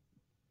having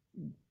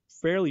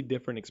fairly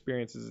different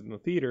experiences in the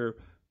theater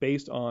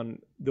based on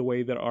the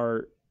way that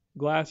our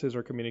glasses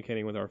are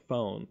communicating with our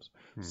phones.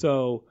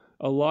 So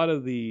a lot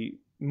of the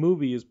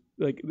movies,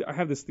 like I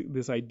have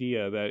this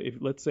idea that if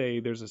let's say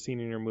there's a scene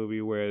in your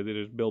movie where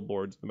there's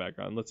billboards in the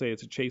background, let's say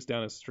it's a chase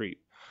down a street.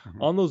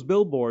 On those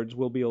billboards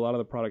will be a lot of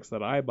the products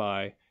that I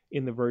buy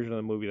in the version of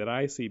the movie that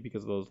I see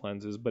because of those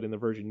lenses, but in the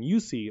version you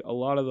see, a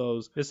lot of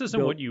those. This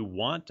isn't what you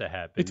want to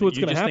happen. It's what's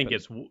going to happen. You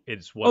just think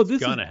it's what's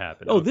going to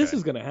happen. This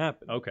is going to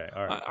happen. Okay,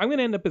 all right. I'm going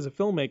to end up as a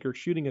filmmaker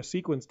shooting a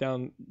sequence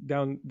down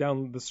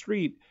the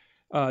street,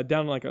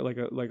 down like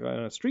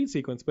a street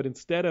sequence. But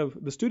instead of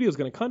the studio's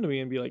going to come to me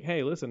and be like,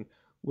 "Hey, listen,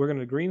 we're going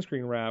to green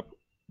screen wrap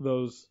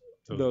those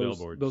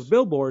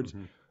billboards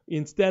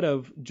instead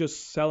of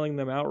just selling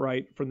them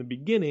outright from the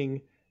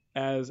beginning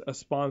as a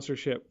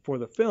sponsorship for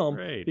the film."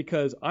 Right.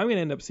 Because I'm going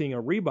to end up seeing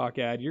a Reebok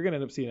ad. You're going to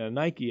end up seeing a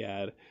Nike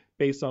ad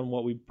based on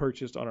what we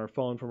purchased on our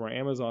phone from our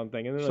Amazon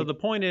thing. And So the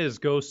point is,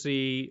 go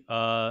see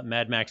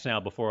Mad Max now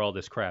before all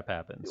this crap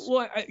happens.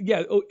 Well,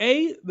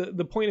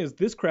 the point is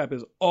this crap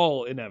is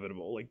all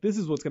inevitable. Like, this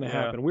is what's going to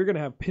happen. We're going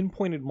to have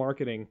pinpointed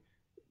marketing,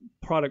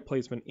 product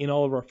placement in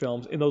all of our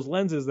films, in those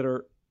lenses that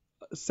are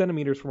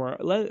centimeters from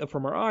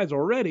our eyes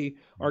already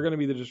are going to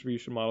be the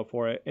distribution model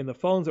for it. And the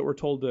phones that we're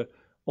told to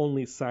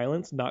only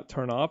silence, not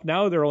turn off.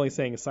 Now they're only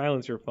saying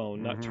silence your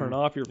phone, not turn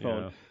off your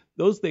phone. Yeah.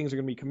 Those things are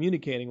going to be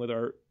communicating with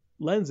our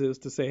lenses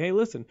to say, hey,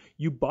 listen,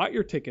 you bought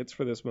your tickets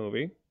for this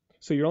movie,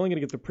 so you're only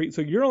going to get the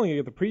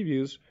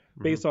previews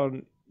based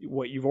on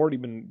what you've already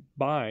been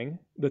buying,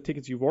 the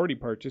tickets you've already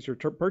purchased, your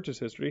purchase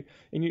history,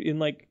 and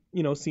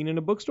seen in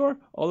a bookstore,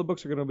 all the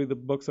books are going to be the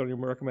books on your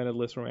recommended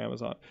list from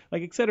Amazon,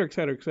 like et cetera, et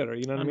cetera, et cetera.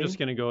 You know what I mean? I'm just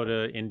going to go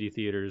to indie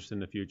theaters in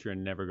the future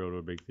and never go to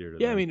a big theater.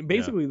 Yeah, then. I mean,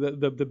 basically,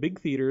 the big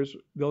theaters,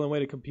 the only way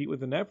to compete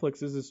with the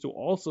Netflix is to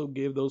also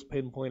give those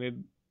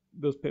pinpointed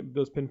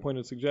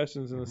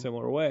suggestions in a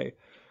similar way.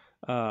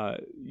 But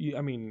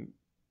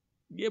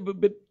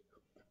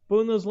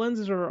when those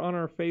lenses are on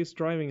our face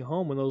driving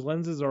home, when those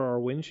lenses are our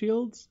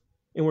windshields,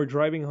 and we're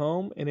driving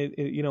home,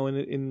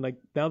 and like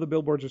now the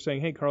billboards are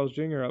saying, hey, Carl's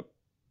Jr. up,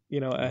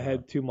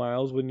 ahead 2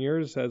 miles when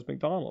yours says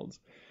McDonald's.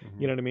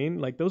 You know what I mean?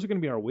 Like those are going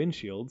to be our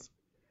windshields.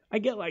 I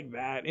get like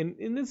that,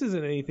 and this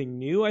isn't anything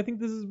new. I think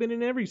this has been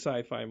in every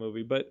sci-fi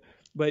movie, but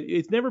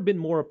it's never been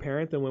more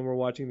apparent than when we're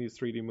watching these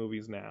 3D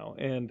movies now.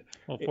 And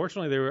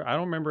fortunately, I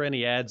don't remember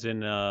any ads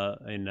in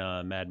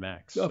Mad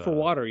Max. For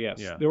water, yes,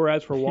 yeah. There were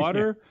ads for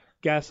water,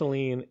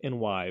 gasoline, and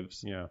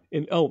wives. Yeah.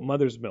 And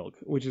mother's milk,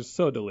 which is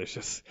so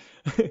delicious.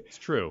 It's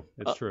true.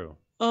 It's true.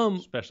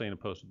 Especially in a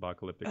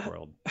post-apocalyptic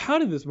world. How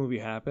did this movie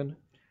happen?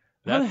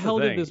 How the hell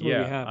did this movie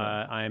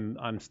happen?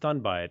 I'm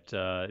stunned by it.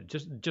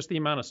 Just the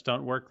amount of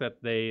stunt work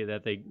that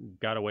they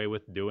got away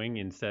with doing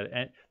instead.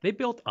 And they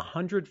built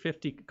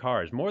 150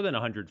 cars, more than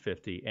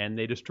 150, and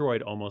they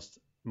destroyed almost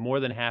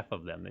more than half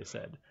of them. They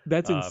said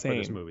that's insane for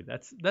this movie.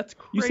 That's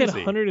crazy. You said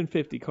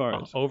 150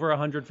 cars. Over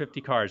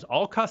 150 cars,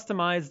 all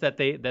customized that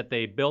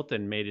they built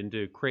and made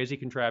into crazy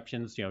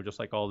contraptions. Just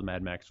like all the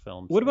Mad Max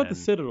films. What about the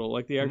Citadel?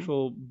 Like the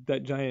actual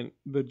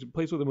the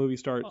place where the movie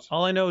starts.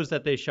 All I know is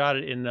that they shot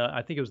it in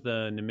I think it was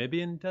the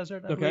Namibian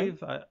desert. I believe.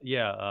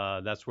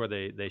 That's where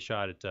they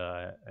shot it,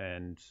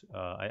 and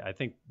I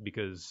think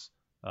because.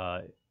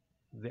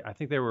 I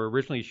think they were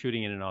originally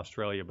shooting it in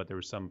Australia, but there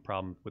was some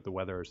problem with the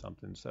weather or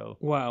something, so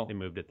they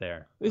moved it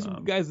there.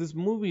 This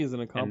movie is an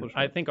accomplishment.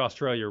 I think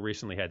Australia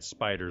recently had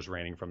spiders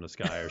raining from the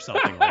sky or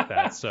something like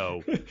that,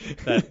 so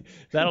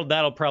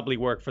that'll probably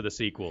work for the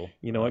sequel.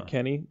 You know what,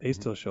 Kenny? They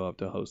still show up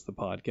to host the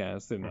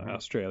podcast in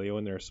Australia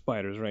when there are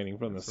spiders raining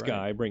from the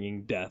sky,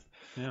 bringing death.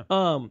 Yeah.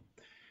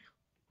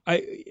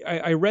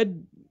 I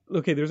read.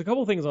 Okay, there's a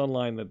couple things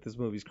online that this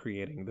movie's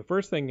creating. The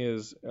first thing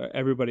is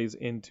everybody's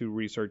into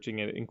researching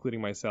it,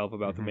 including myself,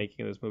 about the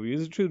making of this movie.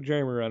 Is it true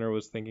Jeremy Renner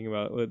was thinking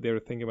about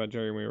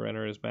Jeremy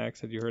Renner as Max?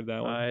 Had you heard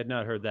that one? I had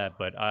not heard that,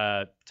 but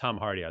Tom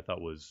Hardy I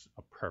thought was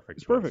a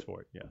perfect choice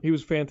for it. Yeah, he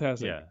was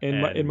fantastic. Yeah,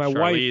 and my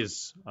wife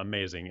is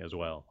amazing as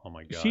well. Oh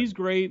my god, she's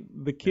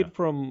great. The kid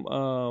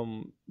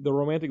from the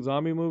romantic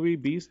zombie movie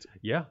Beast,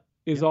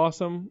 is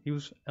awesome. He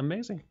was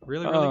amazing.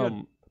 Really, really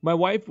good. My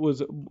wife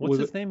was. What's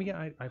his name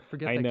again? I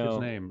forget that kid's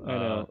name. I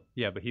know.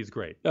 Yeah, but he's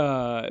great.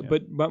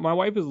 But my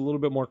wife is a little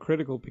bit more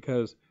critical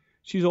because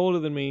she's older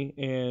than me,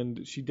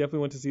 and she definitely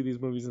went to see these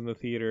movies in the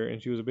theater,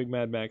 and she was a big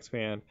Mad Max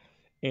fan,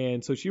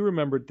 and so she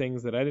remembered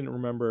things that I didn't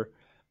remember,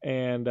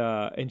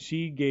 and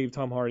she gave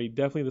Tom Hardy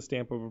definitely the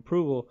stamp of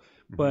approval.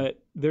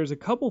 But there's a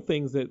couple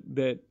things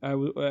that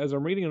as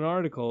I'm reading an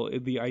article,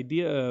 the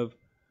idea of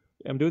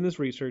I'm doing this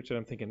research and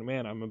I'm thinking,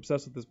 man, I'm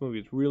obsessed with this movie.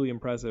 It's really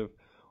impressive.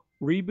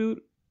 Reboot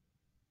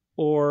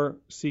or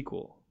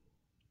sequel,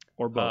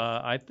 or both?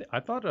 I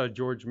thought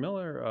George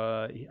Miller.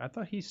 I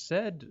thought he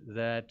said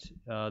that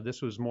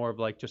this was more of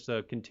like just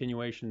a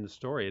continuation of the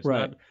story. It's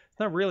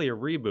not really a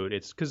reboot.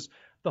 It's because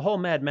the whole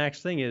Mad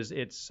Max thing is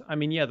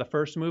the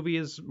first movie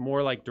is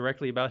more like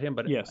directly about him,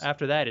 but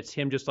after that it's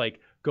him just like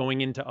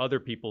going into other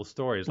people's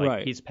stories,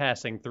 like he's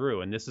passing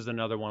through, and this is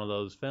another one of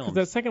those films.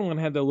 Because that second one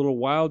had the little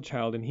wild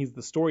child, and he's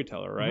the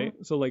storyteller, right?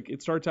 So like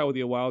it starts out with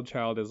the wild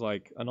child as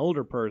like an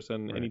older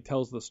person, and he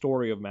tells the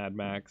story of Mad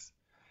Max,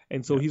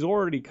 and so he's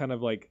already kind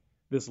of like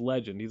this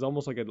legend. He's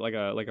almost like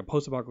a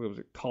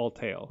post-apocalyptic tall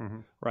tale,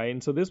 right?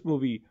 And so this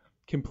movie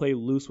can play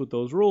loose with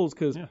those rules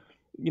because.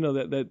 You know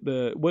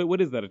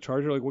what is that, a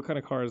Charger? Like what kind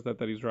of car is that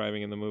he's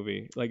driving in the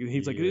movie? Like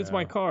he's like, it's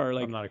my car.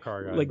 Like I'm not a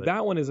car guy. Like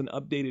that one is an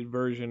updated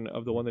version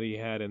of the one that he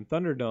had in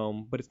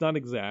Thunderdome, but it's not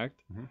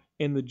exact.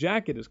 And the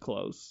jacket is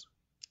close.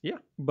 Yeah,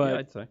 but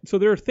I'd say. So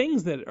there are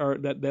things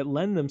that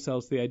lend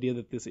themselves to the idea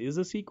that this is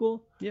a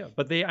sequel. Yeah,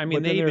 but they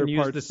even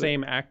used the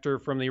same actor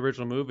from the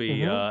original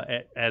movie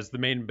as the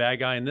main bad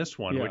guy in this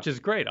one, which is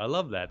great. I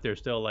love that they're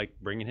still like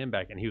bringing him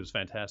back, and he was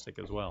fantastic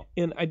as well.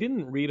 And I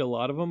didn't read a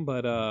lot of them,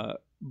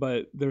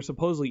 but there's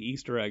supposedly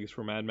Easter eggs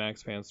for Mad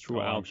Max fans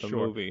throughout the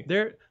movie.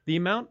 The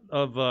amount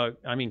of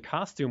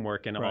costume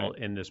work and all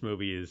in this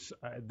movie is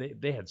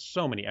they had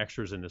so many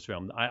extras in this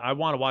film. I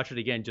want to watch it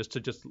again just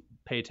to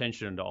pay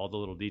attention to all the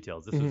little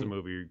details. This is a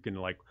movie you're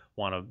gonna like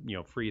want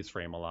to freeze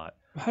frame a lot.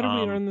 How did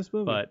we learn this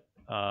movie? But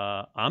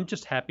I'm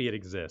just happy it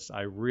exists.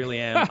 I really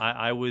am.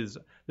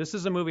 This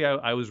is a movie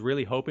I was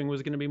really hoping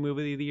was going to be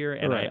movie of the year,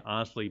 and I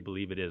honestly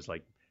believe it is.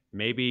 Like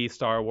Maybe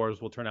Star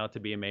Wars will turn out to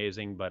be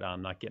amazing, but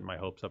I'm not getting my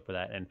hopes up for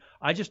that. And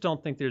I just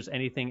don't think there's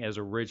anything as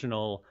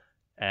original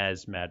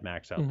as Mad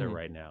Max out there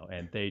right now.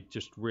 And they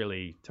just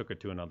really took it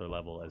to another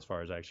level as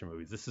far as action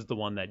movies. This is the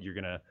one that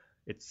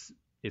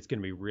it's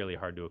gonna be really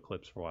hard to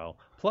eclipse for a while.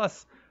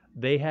 Plus,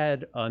 they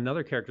had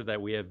another character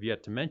that we have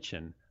yet to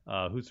mention,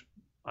 who's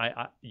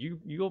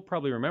you'll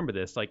probably remember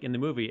this. Like in the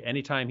movie,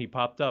 anytime he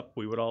popped up,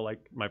 we would all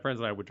my friends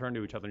and I would turn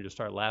to each other and just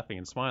start laughing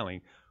and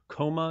smiling.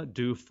 Coma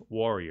Doof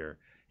Warrior.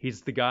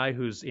 He's the guy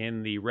who's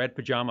in the red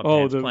pajama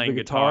pants playing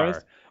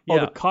guitar. Oh,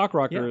 the cock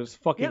rocker is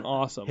fucking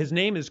awesome. His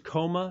name is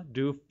Coma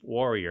Doof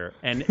Warrior,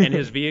 and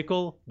his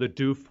vehicle, the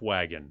Doof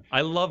Wagon.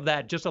 I love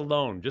that just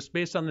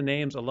based on the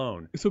names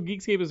alone. So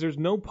Geekscape there's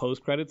no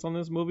post credits on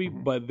this movie,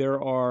 but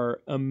there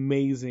are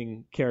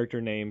amazing character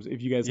names.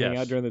 If you guys hang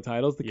out during the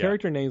titles, the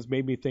character names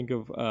made me think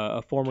of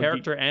a former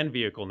character and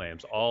vehicle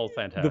names, all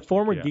fantastic. The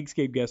former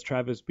Geekscape guest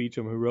Travis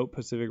Beecham, who wrote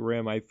Pacific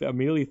Rim, I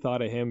immediately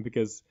thought of him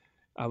because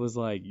I was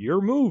like, your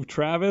move,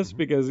 Travis,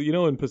 because,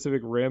 in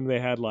Pacific Rim, they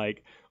had,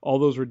 all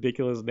those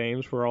ridiculous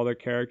names for all their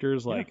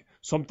characters,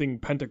 something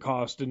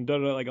Pentecost and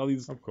like all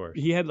these. Of course.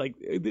 He had,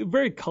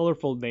 very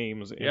colorful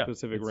names in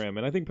Pacific Rim,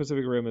 and I think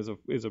Pacific Rim is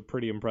a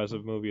pretty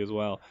impressive movie as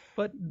well.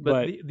 But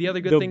the other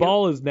good thing... The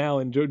ball is now,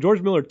 and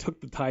George Miller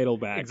took the title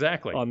back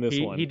on this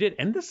one. He did,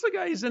 and this is a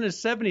guy who's in his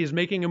 70s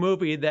making a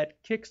movie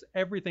that kicks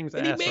everything's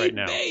ass right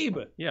now. He made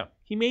Babe! Yeah.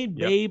 He made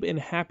Babe and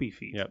Happy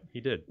Feet. Yep,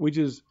 he did.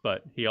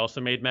 But he also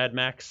made Mad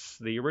Max,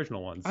 the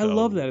original one. So, I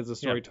love that as a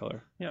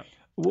storyteller. Yeah.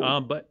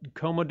 But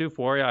Coma Doof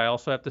Warrior, I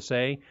also have to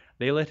say,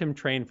 they let him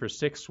train for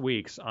 6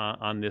 weeks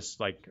on this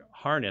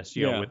harness,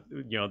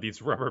 with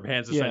these rubber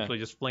bands essentially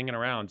just flinging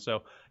around.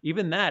 So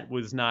even that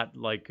was not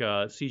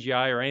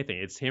CGI or anything.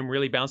 It's him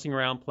really bouncing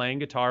around playing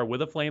guitar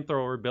with a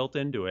flamethrower built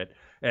into it.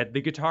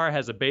 The guitar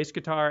has a bass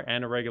guitar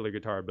and a regular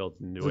guitar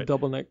built into it. It's a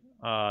double neck.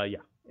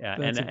 Yeah,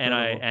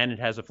 and it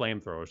has a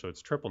flamethrower, so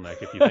it's triple neck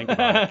if you think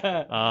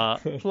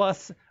about it.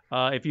 Plus,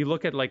 if you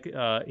look at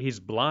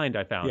he's blind,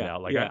 I found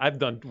out. I've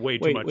done way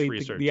too much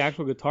research. The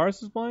actual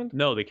guitarist is blind?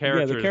 No, the character.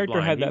 Yeah, the character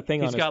is blind. had that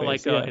thing on his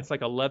face. He's got it's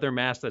like a leather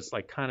mask that's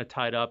kind of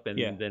tied up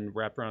and then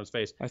wrapped around his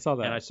face. I saw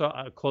that. And I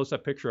saw a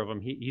close-up picture of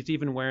him. He's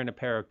even wearing a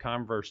pair of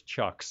Converse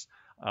Chucks.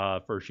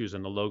 For shoes,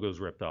 and the logo's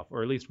ripped off,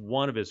 or at least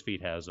one of his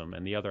feet has them,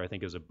 and the other I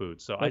think is a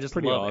boot. So I just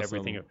love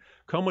everything.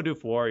 Coma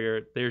Doof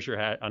Warrior. There's your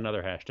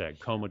another hashtag.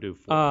 Coma Doof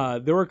Warrior.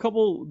 There were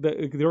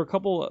a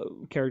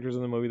couple characters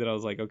in the movie that I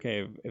was like,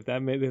 okay, if they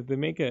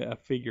make a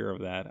figure of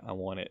that, I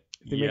want it.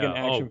 If they make an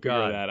action figure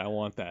of that, I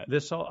want that.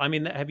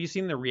 Have you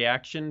seen the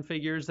reaction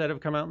figures that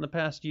have come out in the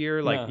past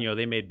year?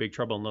 They made Big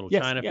Trouble in Little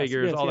China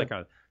figures, all that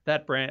kind of.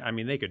 That brand.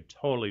 They could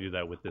totally do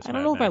that with this. I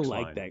don't know if I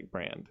like that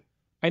brand.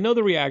 I know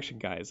the reaction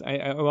guys.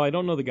 I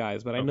don't know the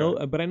guys, but I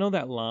know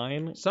that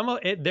line. Some of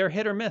it, they're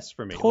hit or miss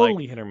for me.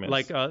 Totally hit or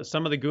miss.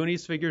 Some of the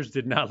Goonies figures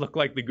did not look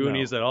like the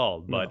Goonies at all,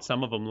 but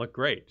some of them look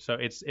great. So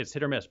it's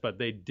hit or miss, but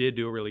they did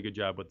do a really good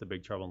job with the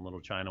Big Trouble in Little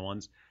China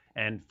ones.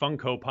 And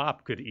Funko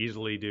Pop could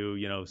easily do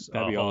a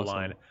whole awesome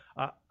line.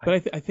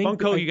 But I think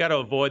Funko, you got to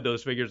avoid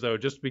those figures though,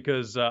 just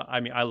because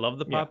I love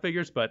the Pop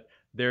figures, but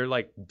they're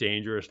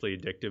dangerously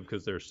addictive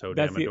because they're so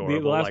damn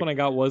adorable. The last one I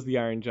got was the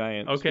Iron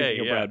Giant. Okay,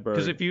 Brad Bird.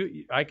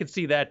 Because I could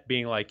see that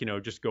being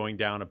just going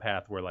down a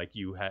path where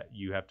you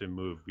have to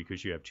move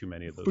because you have too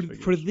many of those figures.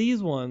 For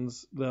these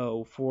ones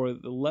though, for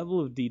the level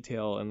of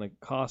detail and the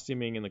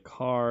costuming and the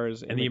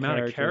cars and the amount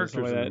of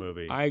characters in the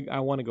movie,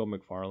 I want to go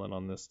McFarlane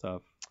on this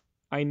stuff.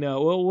 I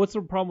know. Well, what's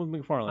the problem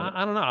with McFarlane?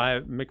 I don't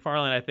know.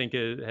 McFarlane, I think,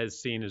 has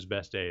seen his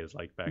best days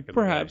back in the day.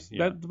 Perhaps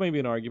that may be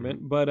an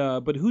argument, but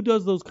who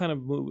does those kind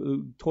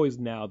of toys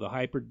now? The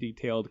hyper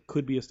detoiled,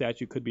 could be a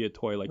statue, could be a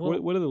toy.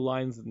 What are the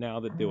lines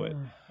now that do it?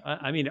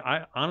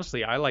 I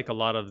honestly like a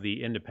lot a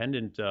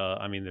independent.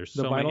 There's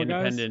so many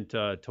independent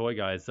toy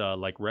guys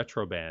like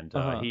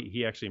Retroband.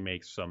 He actually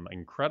makes some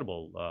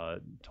incredible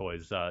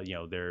toys.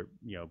 They're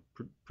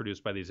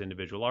produced by these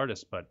individual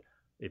artists, but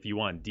if you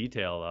want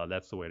detail,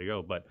 that's the way to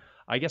go. But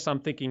I guess I'm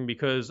thinking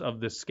because of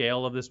the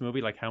scale of this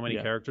movie, how many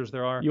characters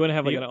there are. You want to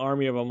have an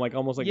army of them,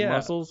 almost like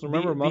Muscles.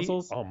 Remember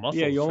Muscles? Muscles.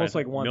 Yeah, you almost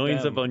want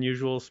millions them. of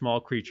unusual small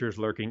creatures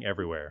lurking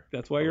everywhere.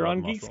 That's why you're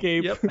on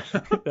Geekscape.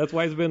 Yep. That's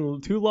why it's been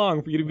too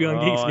long for you to be on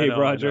Geekscape,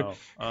 Roger.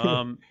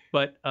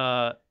 But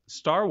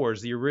Star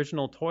Wars, the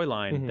original toy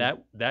line,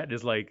 that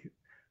is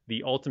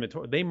the ultimate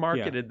toy. They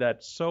marketed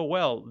that so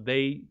well.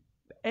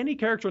 Any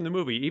character in the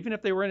movie, even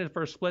if they were in it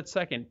for a split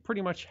second,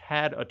 pretty much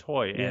had a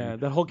toy.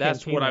 And that whole that's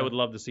cantina, what I would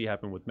love to see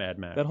happen with Mad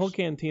Max. That whole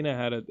cantina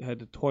had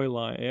a toy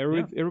line.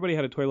 Everybody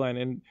had a toy line,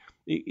 and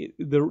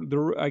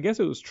I guess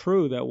it was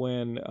true that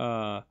when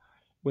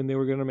they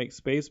were going to make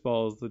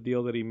Spaceballs, the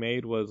deal that he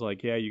made was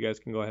you guys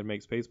can go ahead and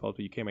make Spaceballs, but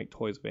you can't make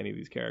toys of any of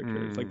these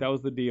characters. That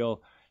was the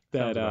deal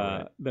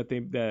that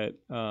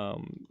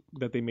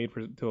they made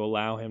to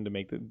allow him to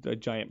make a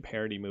giant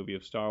parody movie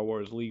of Star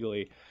Wars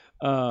legally.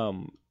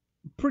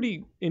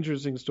 Pretty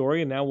interesting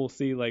story, and now we'll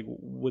see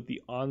with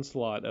the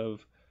onslaught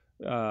of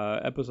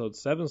episode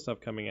 7 stuff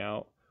coming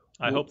out,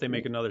 I hope they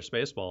make another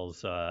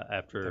Spaceballs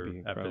after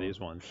incredible. these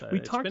ones. We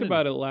talked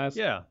about it last.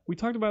 Yeah. We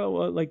talked about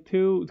it like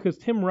too, because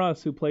Tim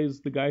Russ, who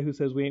plays the guy who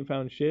says we ain't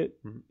found shit,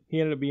 he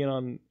ended up being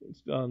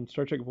on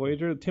Star Trek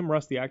Voyager. Tim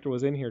Russ, the actor,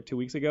 was in here 2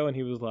 weeks ago, and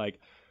he was like,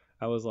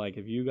 I was like,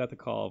 if you got the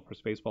call for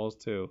Spaceballs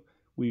 2,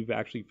 we've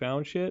actually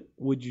found shit,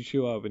 would you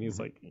show up? And he's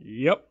like,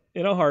 yep,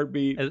 in a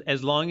heartbeat.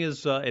 As long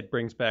as it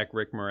brings back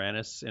Rick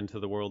Moranis into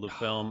the world of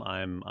film,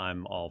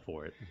 I'm all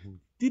for it.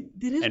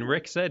 And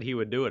Rick said he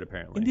would do it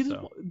apparently.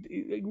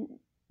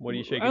 What are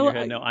you shaking your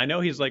head? No, I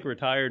know he's like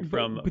retired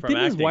from didn't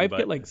acting. His wife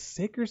get like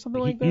sick or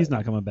something like that? He's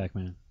not coming back,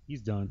 man.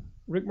 He's done.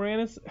 Rick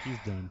Moranis? He's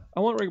done. I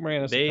want Rick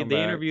Moranis to come back.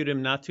 They interviewed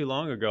him not too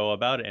long ago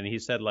about it, and he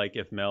said like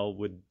if Mel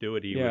would do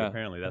it, he would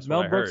apparently. That's Mel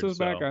what I heard. Brooks is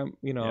back.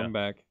 I'm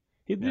back.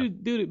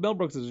 Dude, Mel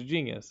Brooks is a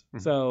genius.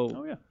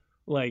 So,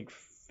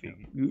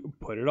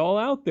 put it all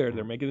out there.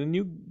 They're making the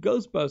new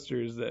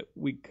Ghostbusters that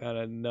we kind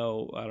of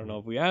know. I don't know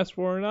if we asked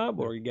for it or not,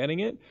 but we're getting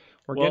it.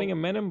 We're getting a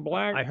Men in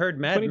Black. I heard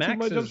Mad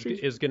Max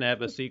is going to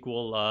have a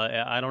sequel.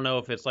 I don't know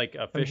if it's like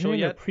official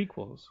yet. They're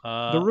prequels.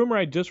 The rumor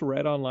I just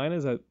read online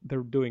is that they're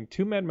doing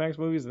 2 Mad Max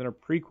movies and they're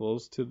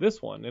prequels to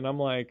this one. And I'm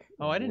like,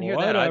 I didn't hear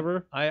that.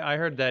 I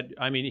heard that.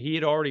 I mean, he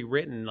had already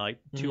written like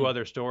 2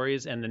 other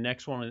stories, and the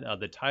next one,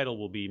 the title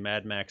will be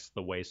Mad Max: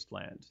 The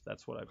Wasteland.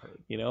 That's what I've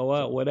heard. You know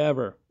what?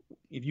 Whatever.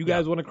 If you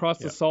guys want to cross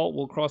the salt,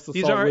 we'll cross the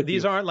salt with you.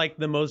 These aren't like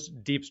the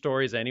most deep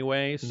stories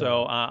anyway,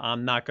 so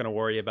I'm not going to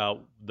worry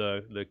about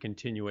the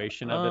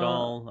continuation of it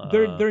all.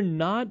 They're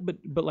not,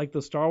 but like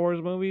the Star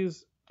Wars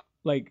movies,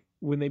 like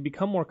when they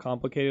become more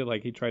complicated,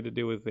 like he tried to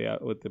do with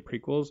the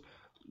prequels,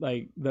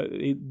 like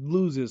it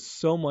loses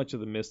so much of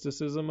the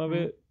mysticism of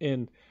it,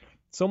 and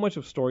so much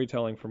of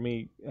storytelling for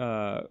me,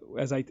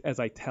 as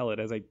I tell it,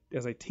 as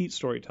I teach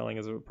storytelling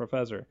as a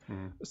professor,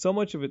 so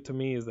much of it to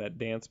me is that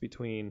dance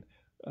between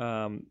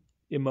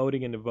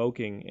emoting and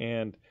evoking,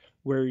 and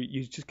where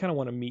you just kind of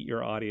want to meet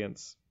your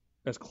audience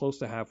as close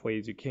to halfway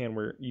as you can,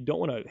 where you don't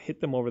want to hit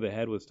them over the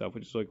head with stuff,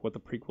 which is like what the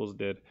prequels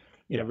did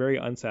in a very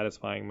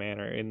unsatisfying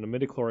manner. And the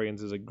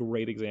midichlorians is a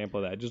great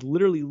example of that, just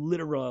literally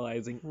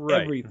literalizing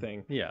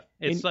everything. Yeah,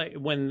 it's like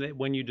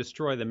when you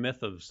destroy the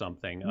myth of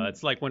something.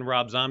 It's like when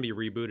Rob Zombie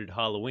rebooted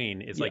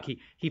Halloween. It's like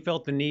he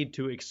felt the need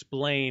to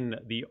explain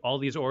all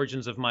these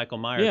origins of Michael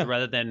Myers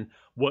rather than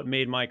what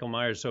made Michael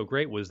Myers so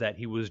great was that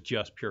he was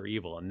just pure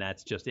evil, and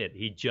that's just it.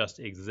 He just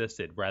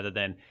existed, rather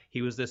than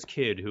he was this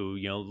kid who,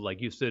 like,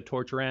 used to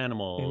torture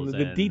animals.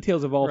 And the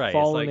details have all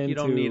fallen into. You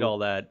don't need all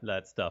that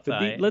stuff.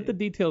 Let the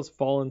details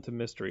fall into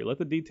mystery. Let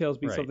the details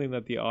be something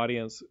that the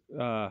audience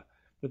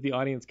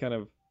kind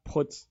of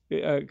puts,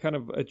 kind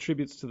of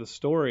attributes to the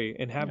story,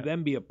 and have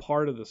them be a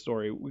part of the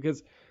story,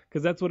 because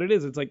that's what it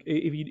is. It's like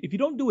if you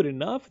don't do it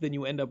enough, then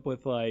you end up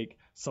with like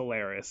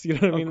Solaris. You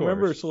know what I mean?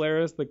 Remember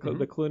Solaris, the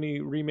Clooney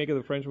remake of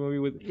the French movie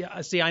with? Yeah.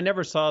 See, I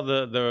never saw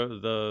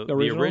the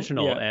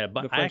original,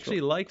 but I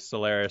actually like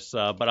Solaris.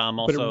 But I'm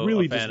also but it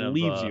really a fan just of,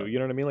 leaves you. You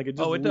know what I mean? Like it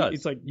just. Oh, it does.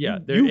 It's like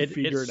you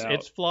figure it out.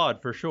 It's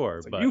flawed for sure.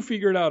 It's like, but you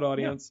figure it out,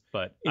 audience.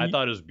 Yeah, but I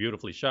thought it was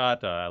beautifully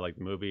shot. I liked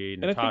the movie.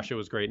 Natasha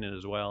was great in it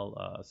as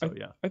well.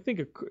 I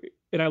think,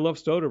 and I love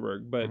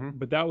Soderbergh,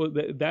 but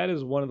that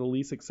is one of the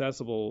least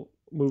accessible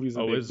movies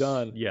that they've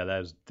done. Yeah,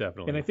 that is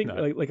definitely. And I think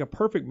like a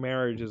perfect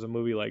marriage is a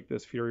movie like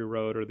this, Fury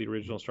Road, or the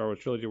original Star Wars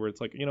trilogy, where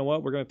it's like, you know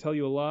what, we're going to tell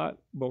you a lot,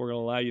 but we're going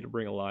to allow you to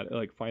bring a lot,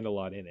 like find a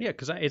lot in it. Yeah,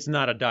 because it's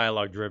not a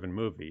dialogue-driven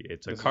movie;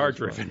 it's a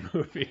car-driven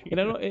movie.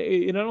 And I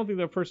don't think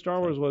the first Star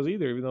Wars was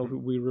either. Even though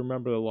we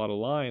remember a lot of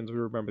lines, we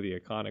remember the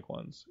iconic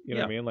ones. You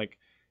know what I mean? Like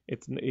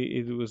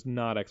it was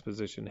not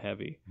exposition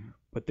heavy.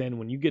 But then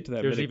when you get to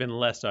that, there's even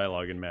less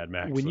dialogue in Mad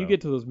Max. When you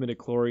get to those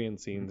midichlorian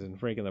scenes and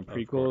freaking the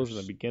prequels in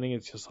the beginning,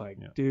 it's just like,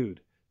 dude,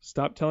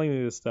 stop telling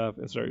me this stuff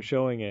and start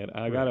showing it.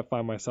 I gotta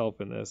find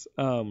myself in this.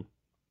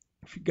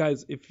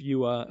 If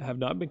you have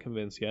not been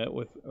convinced yet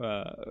with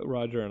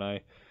Roger and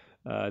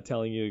I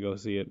telling you to go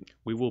see it,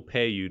 we will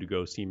pay you to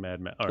go see Mad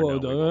Max.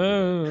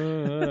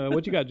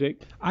 What you got,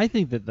 Jake? I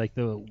think that like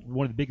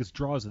one of the biggest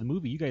draws of the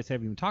movie you guys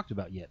haven't even talked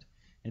about yet.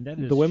 And that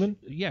is the women?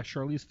 Yeah,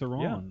 Charlize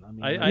Theron.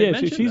 Yeah. I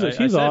mentioned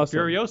she's awesome.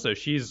 Furiosa.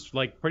 She's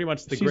like pretty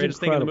much the greatest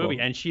thing in the movie,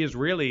 and she is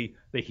really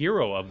the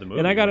hero of the movie.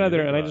 And I got out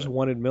there, and I just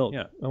wanted milk.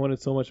 Yeah. I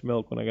wanted so much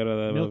milk when I got out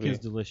of that movie. Milk is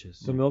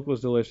delicious. The milk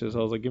was delicious. I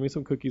was like, give me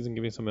some cookies and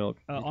give me some milk.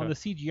 On the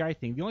CGI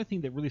thing, the only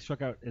thing that really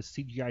struck out as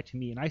CGI to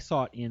me, and I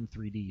saw it in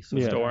 3D, so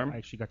Storm. I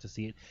actually got to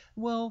see it.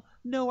 Well,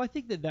 no, I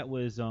think that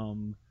was.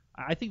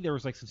 I think there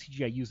was like some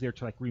CGI used there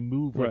to like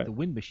remove like the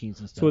wind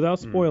machines and stuff. So without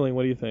spoiling,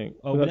 what do you think?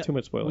 Without too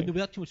much spoiling.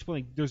 Without too much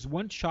spoiling, there's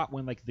one shot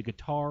when like the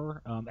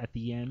guitar at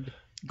the end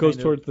goes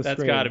towards the screen.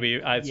 That's got to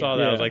be. I saw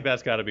that. I was like,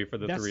 that's got to be for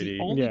the 3D. That's the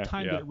only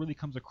time that it really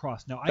comes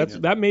across. Now,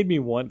 that made me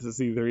want to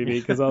see 3D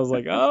because I was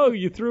like, oh,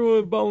 you threw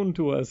a bone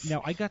to us.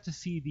 Now, I got to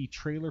see the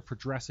trailer for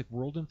Jurassic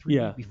World in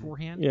 3D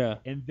beforehand,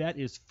 and that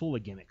is full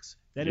of gimmicks.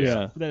 That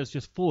is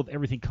just full of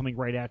everything coming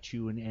right at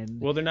you. And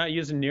well, they're not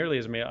using nearly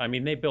as many. I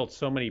mean, they built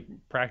so many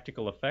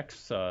practical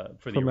effects for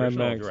the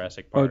original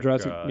Jurassic Park. Oh,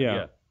 Jurassic,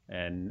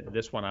 And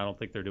this one, I don't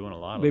think they're doing a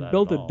lot of that. They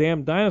built a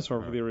damn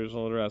dinosaur for the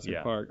original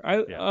Jurassic Park.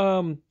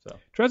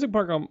 Jurassic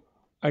Park,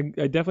 I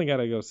definitely got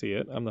to go see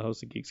it. I'm the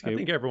host of Geekscape. I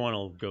think everyone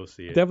will go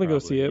see it. Definitely go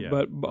see it,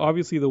 but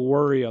obviously the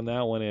worry on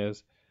that one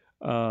is,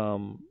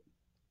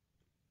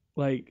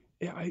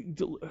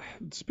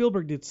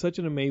 Spielberg did such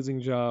an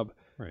amazing job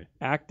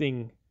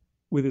acting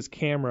with his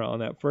camera on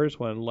that first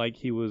one, like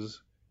he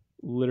was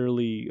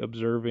literally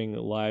observing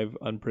live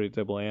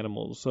unpredictable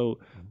animals. So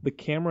the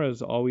camera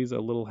is always a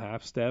little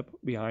half step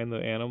behind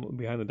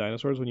the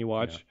dinosaurs when you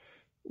watch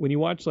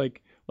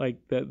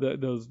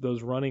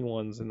those running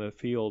ones in the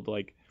field,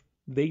 like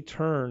they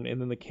turn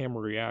and then the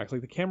camera reacts.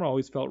 Like the camera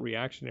always felt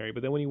reactionary,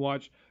 but then when you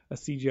watch a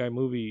CGI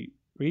movie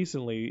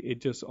recently,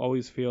 it just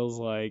always feels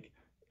like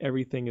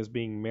everything is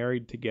being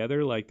married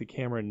together. Like the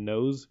camera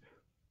knows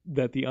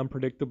that the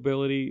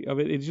unpredictability of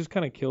it just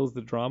kind of kills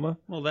the drama.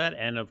 Well, that,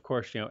 and of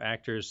course,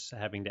 actors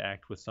having to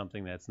act with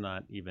something that's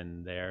not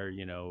even there.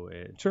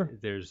 Sure.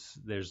 There's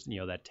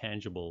that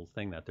tangible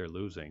thing that they're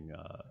losing.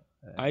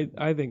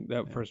 I think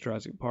that first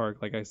Jurassic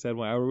Park, like I said,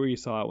 when I already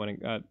saw it when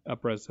it got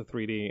up-res to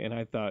 3D, and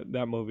I thought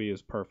that movie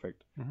is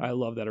perfect. I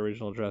love that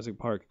original Jurassic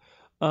Park.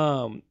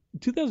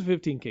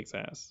 2015 kicks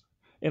ass.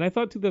 And I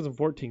thought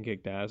 2014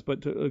 kicked ass,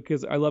 but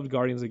because I loved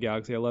Guardians of the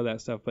Galaxy, I love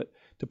that stuff. But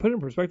to put it in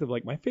perspective,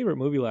 like my favorite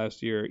movie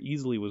last year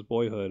easily was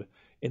Boyhood.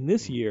 And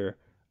this year,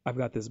 I've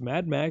got this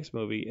Mad Max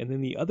movie, and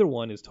then the other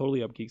one is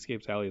totally up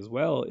Geekscape's alley as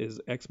well, is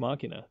Ex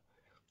Machina.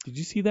 Did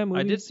you see that movie?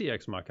 I did see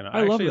Ex Machina.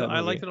 I love that movie. I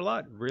liked it a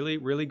lot. Really,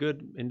 really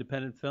good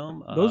independent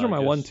film. Those are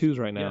my 1-2s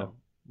right now. Yeah,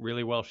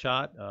 really well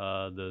shot.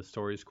 The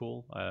story's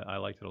cool. I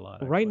liked it a lot.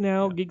 Actually. Right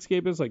now,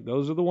 Geekscapists, like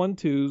those are the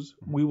 1-2s.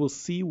 We will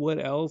see what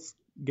else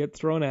get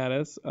thrown at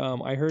us.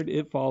 I heard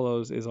It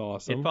Follows is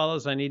awesome. It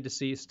Follows I need to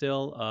see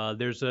still.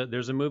 There's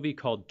a movie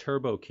called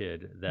Turbo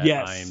Kid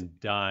that I'm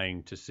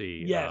dying to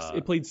see. Yes,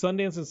 it played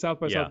Sundance and South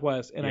by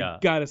Southwest, and I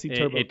gotta see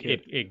Turbo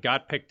Kid. It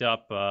got picked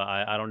up.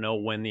 I don't know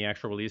when the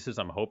actual release is.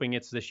 I'm hoping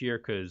it's this year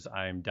because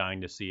I'm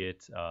dying to see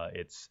it.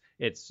 It's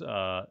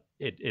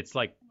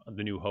like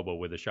the new Hobo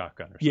with a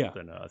Shotgun or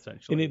something,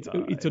 essentially. And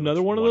it's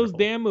another one of those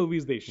damn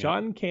movies they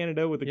shot in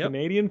Canada with a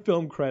Canadian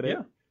film credit.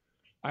 Yeah.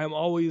 I'm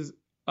always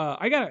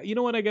you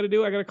know what I got to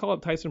do? I got to call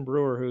up Tyson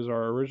Brewer, who's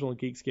our original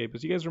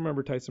Geekscapist. You guys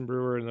remember Tyson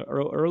Brewer in the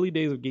early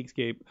days of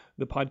Geekscape,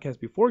 the podcast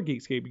before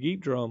Geekscape,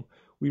 Geekdrome?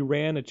 We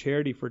ran a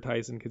charity for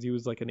Tyson because he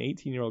was like an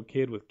 18-year-old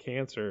kid with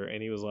cancer,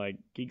 and he was like,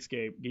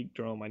 Geekscape,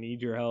 Geekdrome, I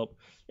need your help.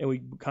 And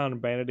we kind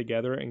of banded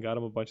together and got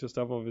him a bunch of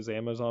stuff off his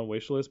Amazon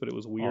wish list, but it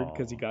was weird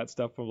because he got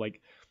stuff from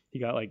he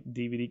got like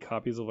DVD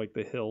copies of like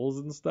The Hills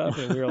and stuff,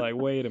 and we were like,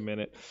 wait a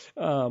minute.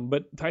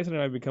 But Tyson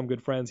and I have become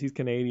good friends. He's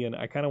Canadian.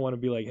 I kind of want to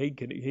be like,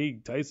 hey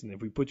Tyson,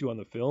 if we put you on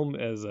the film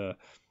as a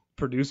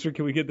producer,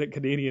 can we get that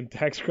Canadian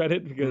tax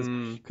credit?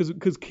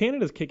 Because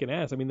Canada's kicking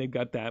ass. I mean, they've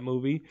got that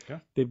movie. Yeah.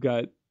 They've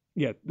got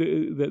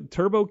the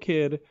Turbo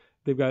Kid.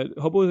 They've got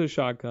Hobo with a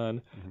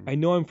Shotgun. I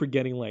know I'm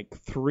forgetting like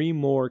 3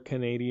 more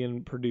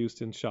Canadian produced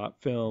and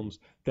shot films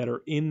that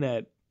are in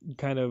that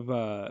kind of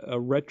a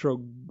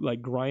retro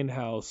like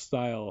grindhouse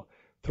style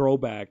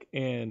throwback,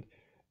 and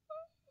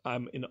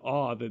I'm in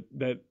awe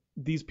that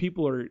these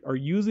people are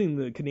using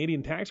the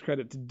Canadian tax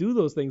credit to do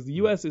those things. The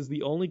U.S. is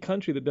the only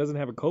country that doesn't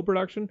have a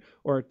co-production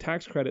or a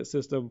tax credit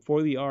system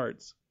for the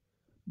arts,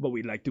 but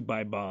we like to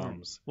buy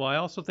bombs. Well, I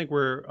also think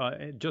we're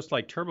just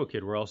like Turbo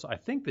Kid. We're also, I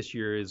think this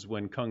year is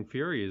when Kung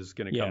Fury is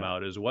going to come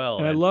out as well.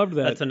 And I loved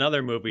that. That's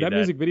another movie. That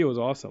music video was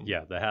awesome.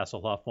 Yeah, the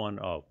Hasselhoff one.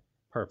 Oh,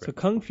 perfect. So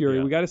Kung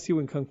Fury, we got to see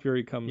when Kung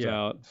Fury comes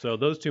out. So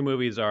those 2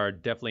 movies are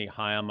definitely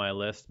high on my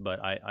list, but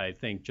I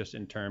think just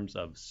in terms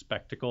of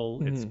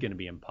spectacle, it's going to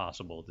be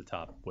impossible to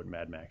top what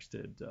Mad Max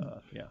did.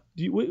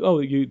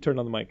 You turned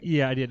on the mic.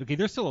 Yeah, I did. Okay,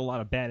 there's still a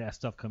lot of badass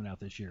stuff coming out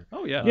this year.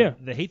 Oh yeah.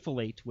 The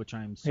Hateful Eight, which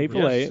I'm super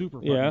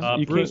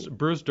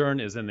Bruce Dern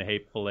is in the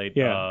Hateful Eight.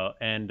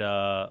 And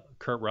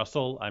Kurt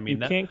Russell. I mean,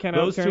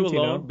 those 2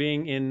 alone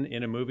being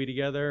in a movie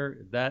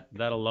together, that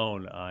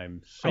alone,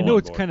 I'm so. I know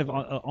it's kind of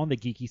on the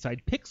geeky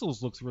side.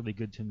 Pixels looks really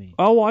good to me.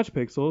 I'll watch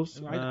Pixels.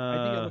 I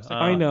think it looks like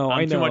I know.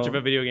 I'm too much of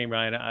a video game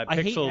guy. I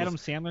hate Adam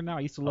Sandler now. I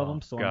used to love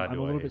him, so I'm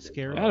a little bit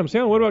scared. Adam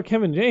Sandler. What about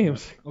Kevin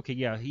James? Okay,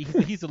 yeah,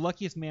 he's the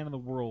luckiest man in the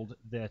world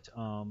that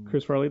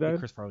Chris Farley died.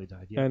 Chris Farley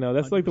died. Yeah, I know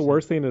that's 100%. Like the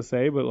worst thing to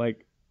say, but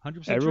like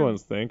 100%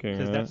 everyone's thinking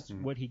because that's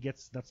what he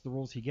gets. That's the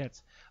roles he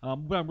gets.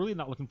 What I'm really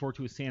not looking forward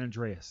to is San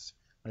Andreas.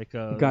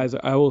 Guys,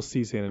 I will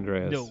see San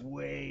Andreas. No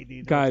way,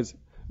 dude. Guys,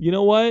 you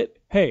know what?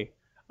 Hey.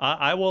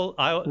 I will.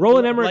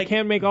 Roland Emmerich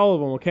can't make all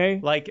of them,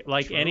 okay?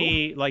 Like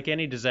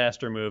any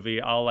disaster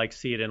movie, I'll like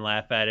see it and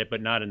laugh at it,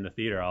 but not in the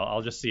theater.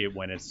 I'll just see it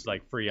when it's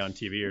like free on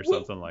TV or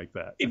something like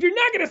that. If you're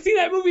not gonna see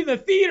that movie in the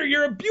theater,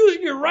 you're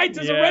abusing your rights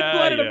as a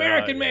red-blooded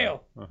American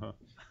male.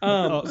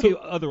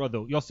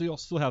 Though, you'll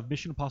still have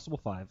Mission Impossible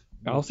 5.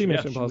 I'll see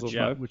Mission Impossible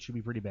 5, which should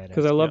be pretty badass.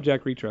 Because I love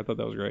Jack Reacher. I thought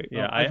that was great.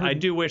 Yeah, I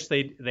do wish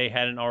they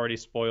hadn't already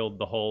spoiled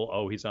the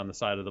whole he's on the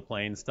side of the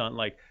plane stunt,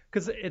 like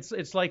because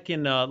it's like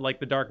in like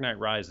The Dark Knight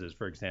Rises,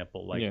 for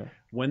example,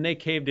 when they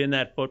caved in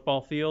that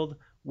football field.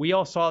 we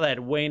all saw that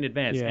way in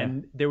advance, Yeah.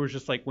 and there was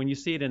just like when you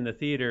see it in the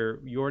theater,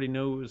 you already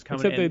knew it was coming.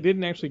 Except they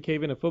didn't actually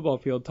cave in a football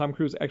field. Tom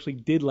Cruise actually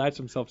did latch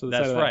himself to the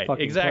side of that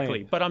fucking exactly.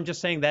 plane. But I'm just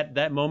saying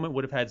that moment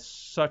would have had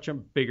such a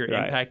bigger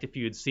impact if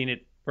you had seen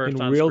it first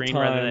in on real screen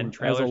time, rather than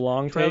trailers. as a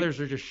long trailers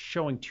take. are just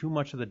showing too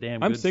much of the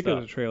damn. I'm good sick stuff.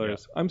 of the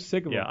trailers. I'm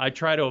sick of them. Yeah, I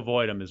try to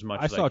avoid them as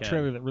much as I can. I saw a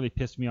trailer that really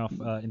pissed me off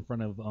in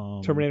front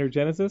of Terminator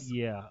Genesis.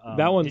 Yeah,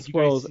 that one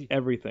spoils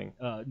everything.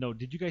 No,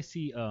 did you guys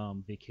see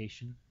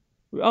Vacation?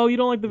 Oh, you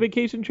don't like the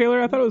Vacation trailer?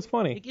 I thought it was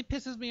funny. It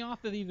pisses me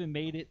off that they even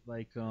made it.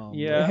 Like,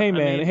 yeah. Hey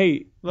man,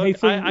 hey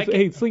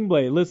Sling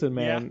Blade, listen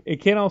man,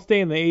 it can't all stay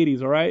in the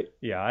 80s, all right?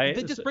 Yeah,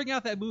 they just bring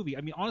out that movie.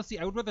 I mean, honestly,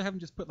 I would rather have them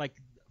just put like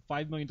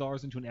 $5 million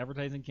into an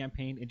advertising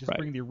campaign and just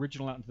bring the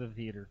original out into the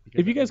theater.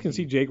 If you guys can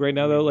see Jake right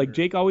now, though, like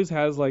Jake always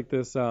has like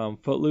this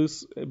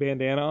Footloose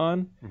bandana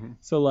on,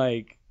 so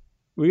like.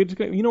 We just,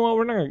 you know what?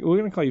 We're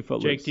gonna call you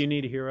Footloose. Jake, do you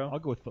need a hero? I'll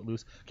go with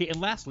Footloose. Okay,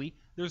 and lastly,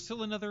 there's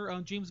still another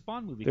James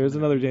Bond movie. There's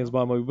another James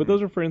Bond movie, but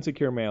those are for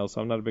insecure males,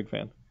 so I'm not a big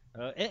fan.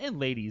 And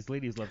ladies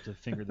love to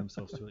finger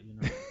themselves to it, you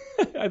know.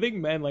 I think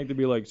men like to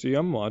be like, see,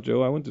 I'm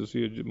macho. I went to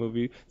see a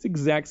movie. It's the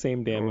exact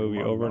same damn movie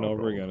over and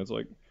over again. It's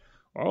like,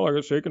 oh, I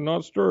got shaken,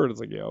 not stirred. It's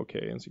like, yeah,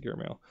 okay, insecure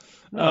male.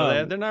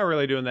 No, they're not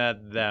really doing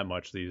that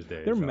much these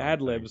days. They're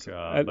Mad Libs.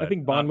 I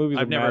think Bond movies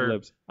are Mad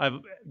Libs.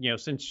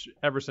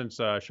 Ever since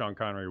Sean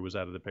Connery was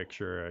out of the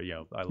picture,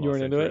 I lost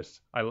weren't interest.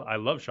 into I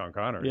love Sean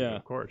Connery,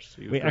 of course.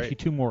 Wait, actually,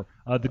 two more.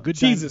 The Good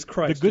Jesus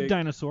Christ, The Good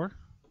Dinosaur.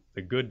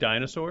 The Good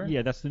Dinosaur?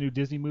 Yeah, that's the new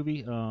Disney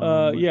movie.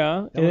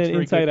 Yeah, and then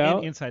Inside Out.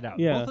 And Inside Out.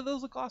 Yeah. Both of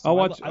those look awesome. I'll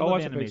watch a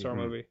animated Pixar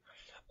movie.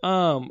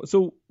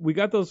 So we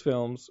got those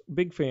films,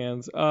 big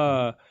fans.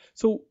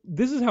 So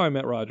this is how I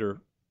met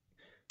Roger.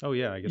 Oh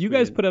yeah, I guess you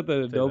guys put up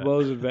the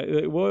Adobo's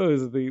what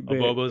was it, the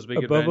Bobo's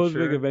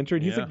Big Adventure,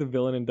 and he's like the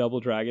villain in Double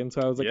Dragon.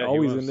 So I was like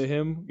always into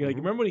him. Like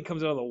remember when he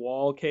comes out of the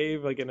wall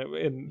cave like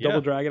in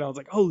Double Dragon? I was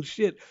like, oh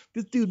shit,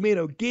 this dude made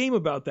a game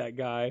about that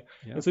guy.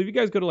 Yeah. And so if you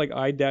guys go to like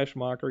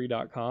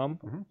i-Mockery.com,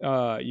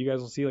 you guys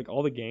will see like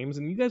all the games,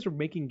 and you guys are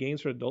making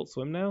games for Adult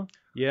Swim now.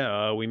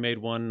 Yeah, we made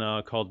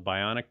one called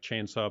Bionic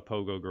Chainsaw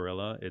Pogo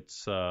Gorilla.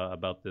 It's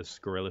about this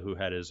gorilla who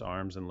had his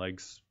arms and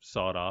legs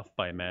sawed off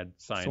by a mad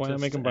scientist. So why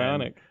not make him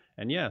bionic?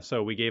 And yeah,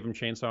 so we gave him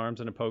chainsaw arms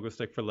and a pogo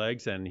stick for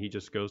legs, and he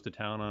just goes to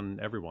town on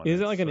everyone. Is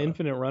it like an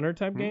infinite runner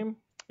type game?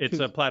 It's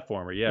a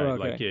platformer, yeah. Oh,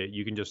 okay. Like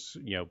you can just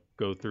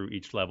go through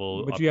each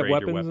level, but upgrade you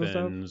have your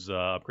weapons,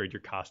 upgrade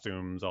your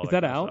costumes, all Is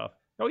that that kind out? of stuff.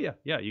 Oh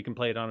yeah, you can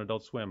play it on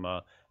Adult Swim.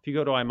 If you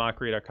go to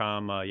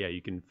i-Mockery.com,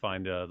 you can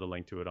find the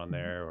link to it on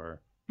there.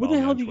 Or where the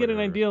hell do you get an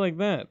idea like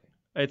that?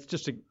 It's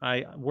just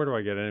where do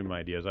I get any of my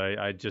ideas?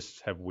 I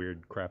just have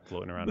weird crap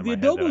floating around. But in the my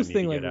head that I Adobo's need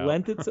thing to like get out.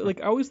 lent it.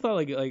 Like I always thought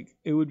like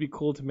it would be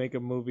cool to make a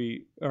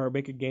movie or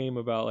make a game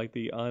about like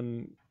the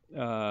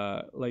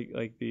Well,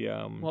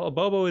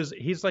 Bobo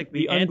he's like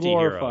the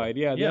unglorified,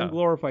 anti-hero. the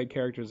unglorified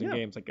characters in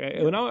games. Like I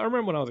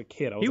remember when I was a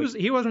kid,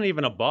 he wasn't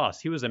even a boss.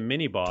 He was a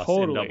mini boss in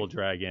Totally. Double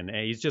Dragon,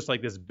 and he's just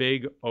like this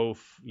big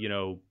oaf,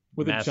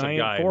 with massive a giant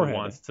guy forehead. who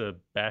wants to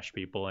bash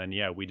people. And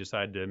we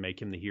decided to make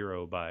him the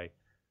hero by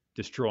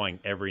destroying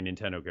every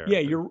Nintendo character. Yeah,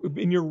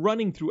 you're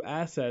running through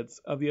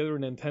assets of the other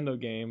Nintendo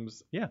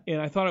games. Yeah.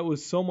 And I thought it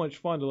was so much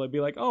fun to like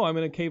be like, oh, I'm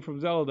in a cave from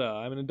Zelda,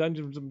 I'm in a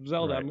dungeon from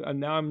Zelda, Right.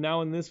 I'm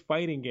now in this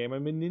fighting game,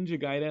 I'm in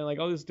Ninja Gaiden, like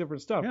all this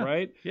different stuff,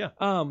 right? Yeah.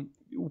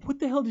 What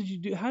the hell did you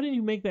do? How did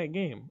you make that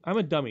game? I'm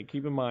a dummy.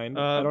 Keep in mind.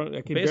 I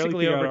can Basically,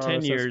 barely figure over out 10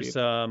 RSS years,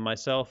 feed.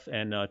 myself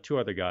and two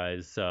other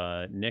guys,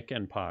 Nick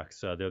and Pox,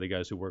 they're the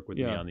guys who work with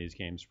me on these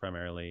games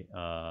primarily.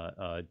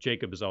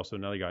 Jacob is also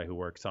another guy who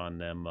works on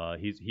them.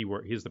 He's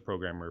the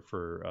programmer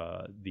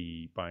for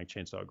the Bionic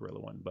Chainsaw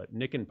Gorilla one. But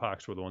Nick and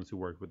Pox were the ones who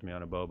worked with me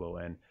on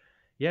Abobo. And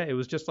yeah, it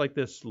was just like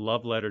this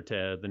love letter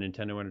to the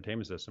Nintendo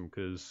Entertainment System,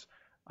 because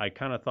I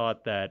kind of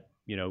thought that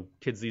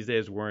kids these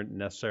days weren't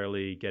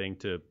necessarily getting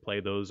to play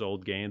those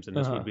old games, and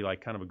this would be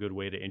like kind of a good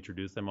way to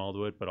introduce them all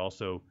to it, but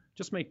also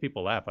just make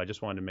people laugh. I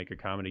just wanted to make a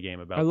comedy game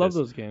about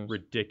those games.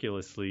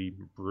 Ridiculously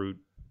brute.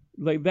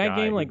 Like that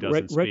game, like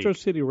Retro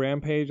City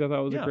Rampage, I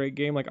thought was a great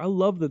game. Like I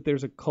love that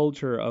there's a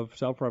culture of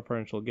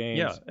self-referential games.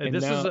 Yeah,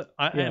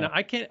 and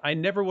I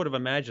never would have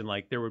imagined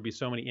like there would be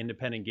so many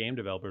independent game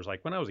developers.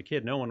 Like when I was a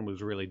kid, no one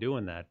was really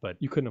doing that. But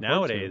you couldn't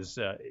nowadays,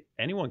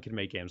 anyone can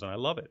make games, and I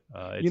love it.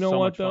 It's you know so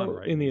what much though? fun,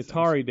 right? In the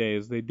Atari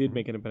days, they did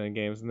make independent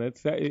games, and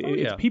it's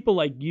people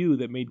like you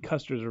that made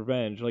Custer's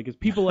Revenge. Like it's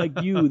people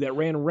like you that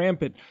ran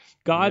rampant.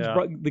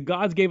 The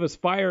gods gave us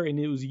fire, and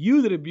it was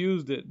you that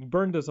abused it, and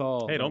burned us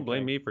all. Hey, don't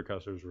blame me for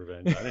Custer's Revenge.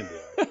 I didn't do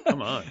that.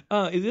 Come on.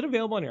 Is it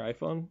available on your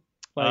iPhone?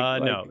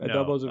 No.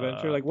 Adobo's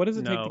Adventure. Like, what does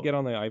it take to get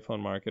on the iPhone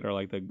market or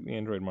like the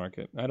Android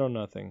market? I don't know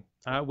nothing.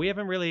 We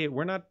haven't really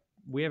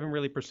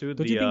pursued.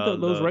 Don't you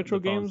think those retro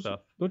games?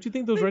 Stuff. Don't you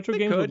think those retro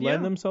games would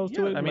lend themselves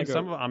to it? I mean,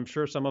 I'm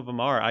sure some of them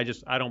are. I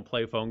don't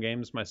play phone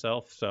games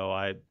myself, so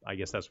I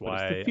guess that's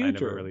why I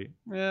never really.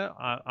 Yeah,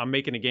 I'm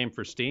making a game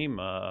for Steam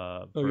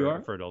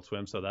for Adult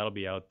Swim, so that'll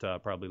be out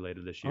probably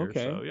later this year.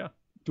 Okay. So yeah.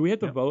 Do we have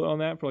to vote on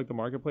that for like the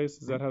marketplace?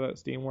 Is that how that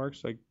Steam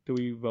works? Like, do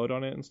we vote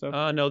on it and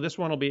stuff? No, this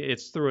one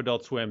it's through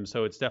Adult Swim,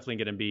 so it's definitely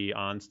going to be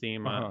on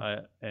Steam.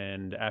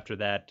 And after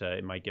that,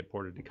 it might get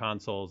ported to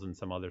consoles and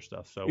some other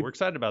stuff. So we're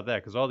excited about that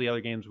because all the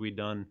other games we've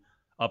done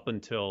up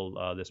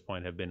until this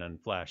point have been on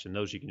Flash, and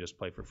those you can just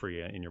play for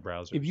free in your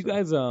browser. If you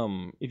guys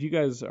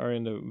are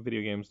into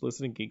video games,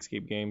 listen to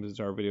Geekscape Games. It's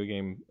our video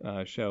game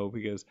show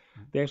because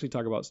they actually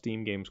talk about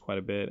Steam games quite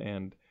a bit,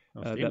 and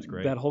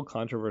that whole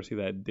controversy,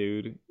 that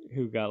dude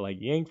who got like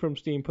yanked from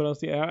Steam, put on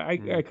Steam.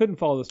 I couldn't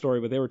follow the story,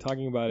 but they were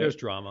talking about There's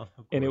drama,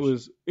 of and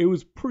course. it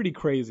was pretty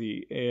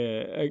crazy.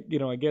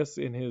 I guess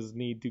in his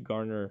need to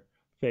garner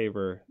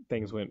favor,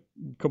 things went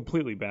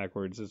completely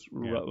backwards. Is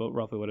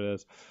roughly what it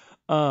is.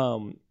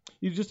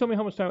 You just tell me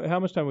how much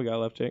time we got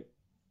left, Jake.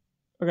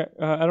 Okay,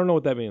 I don't know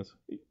what that means.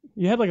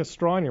 You had like a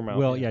straw in your mouth.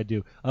 Well, yeah, I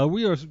do.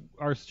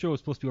 Our show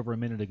was supposed to be over a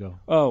minute ago.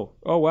 Oh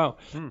wow.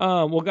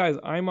 Well, guys,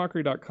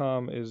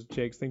 i-Mockery.com is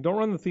Jake's thing. Don't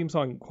run the theme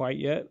song quite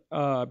yet,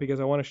 because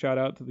I want to shout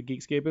out to the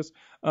Geekscapist.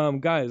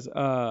 Guys,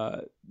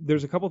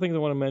 there's a couple things I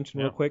want to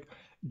mention real quick.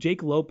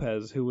 Jake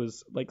Lopez, who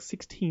was like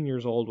 16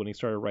 years old when he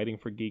started writing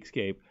for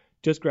Geekscape,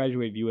 just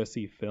graduated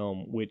USC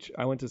Film, which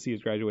I went to see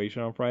his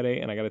graduation on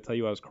Friday, and I got to tell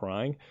you, I was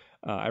crying.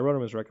 I wrote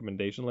him his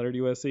recommendation letter to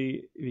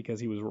USC because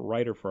he was a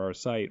writer for our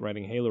site,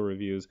 writing Halo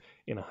reviews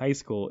in high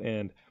school.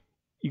 And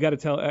I got to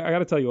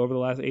tell you, over the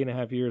last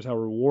 8.5 years, how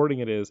rewarding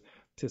it is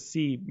to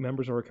see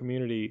members of our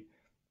community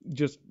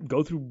just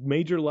go through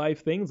major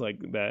life things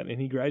like that.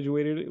 And he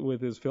graduated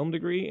with his film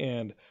degree,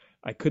 and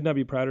I could not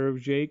be prouder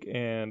of Jake.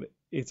 And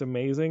it's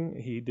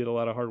amazing. He did a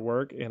lot of hard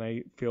work, and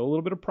I feel a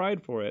little bit of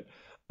pride for it.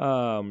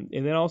 And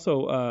then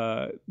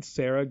also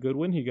Sarah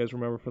Goodwin, who you guys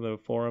remember from the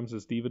forums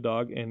as Diva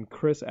Dog, and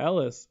Chris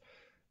Ellis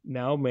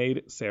now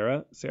made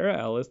Sarah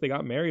Ellis. They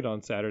got married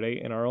on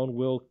Saturday, and our own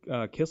Will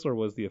Kistler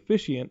was the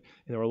officiant,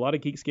 and there were a lot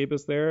of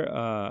Geekscapists there.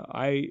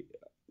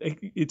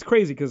 It's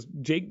crazy because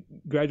Jake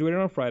graduated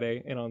on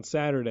Friday, and on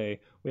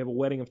Saturday we have a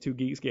wedding of two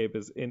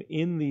Geekscapists, and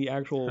in the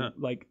actual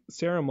like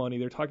ceremony,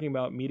 they're talking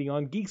about meeting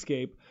on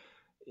Geekscape,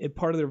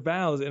 part of their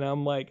vows, and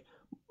I'm like.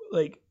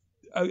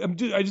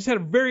 I just had a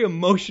very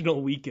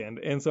emotional weekend,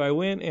 and so I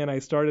went and I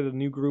started a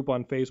new group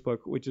on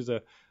Facebook, which is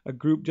a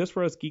group just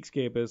for us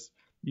Geekscapists.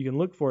 You can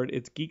look for it.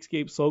 It's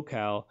Geekscape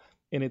SoCal,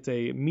 and it's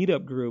a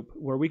meetup group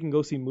where we can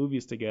go see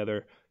movies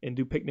together and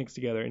do picnics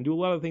together and do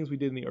a lot of things we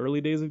did in the early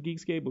days of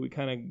Geekscape, but we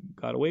kind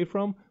of got away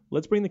from.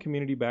 Let's bring the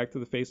community back to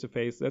the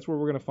face-to-face. That's where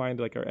we're going to find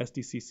like our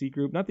SDCC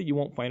group. Not that you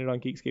won't find it on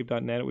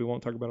Geekscape.net. We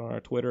won't talk about it on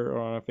our Twitter or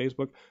on our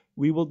Facebook.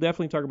 We will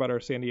definitely talk about our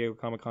San Diego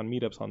Comic-Con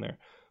meetups on there.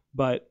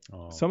 But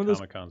some of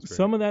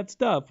that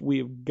stuff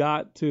we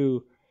got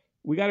to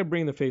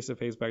bring the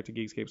face-to-face back to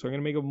Geekscape. So I'm going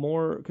to make a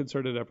more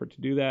concerted effort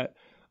to do that.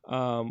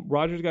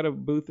 Roger's got a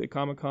booth at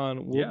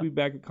Comic-Con. We'll be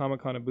back at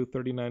Comic-Con at booth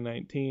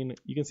 3919.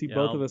 You can see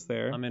both of us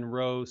there. I'm in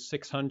row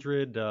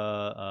 600.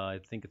 I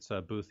think it's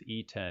booth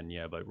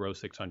E10. But row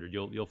 600.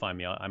 You'll find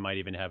me. I might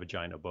even have a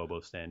giant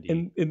Abobo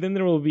standee. And then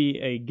there will be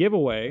a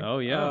giveaway. Oh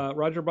yeah.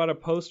 Roger bought a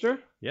poster.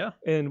 Yeah.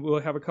 And we'll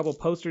have a couple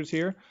posters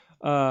here.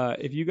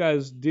 If you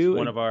guys do... It's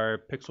one of our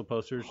pixel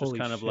posters, just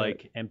kind of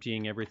like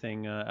emptying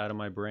everything out of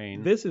my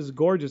brain. This is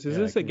gorgeous. Is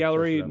this at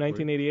Gallery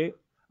 1988?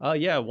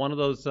 Yeah, one of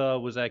those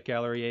was at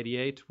Gallery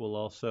 88.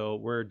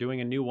 We're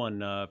doing a new one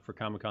for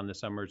Comic-Con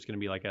this summer. It's going to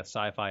be like a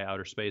sci-fi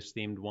outer space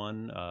themed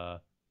one.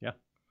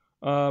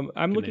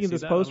 I'm looking at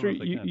this poster.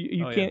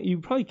 You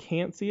probably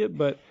can't see it,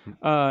 but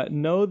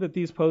know that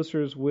these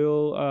posters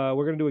will.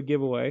 We're going to do a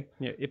giveaway.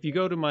 Yeah, if you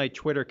go to my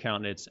Twitter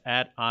account, it's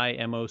at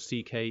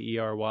i-Mockery.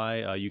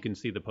 You can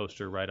see the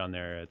poster right on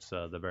there. It's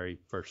the very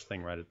first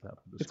thing right at the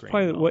top of the screen.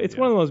 It's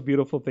one of the most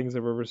beautiful things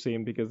I've ever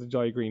seen because the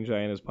Jolly Green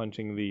Giant is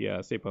punching the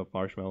Stay Puft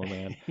Marshmallow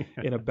Man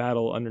in a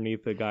battle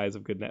underneath the gaze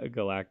of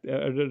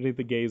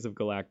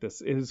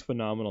Galactus. It is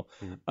phenomenal,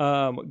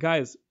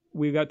 guys.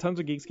 We've got tons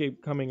of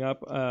Geekscape coming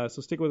up,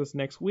 so stick with us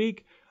next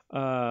week.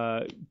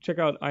 Check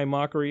out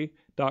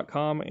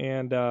i-Mockery.com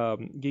and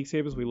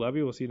Geekscapists. We love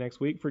you. We'll see you next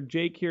week. For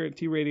Jake here at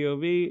T-Radio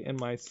V and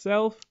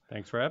myself.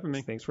 Thanks for having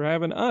me. Thanks for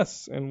having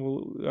us, and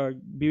we'll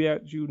be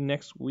at you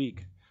next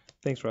week.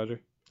 Thanks, Roger.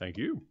 Thank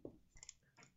you.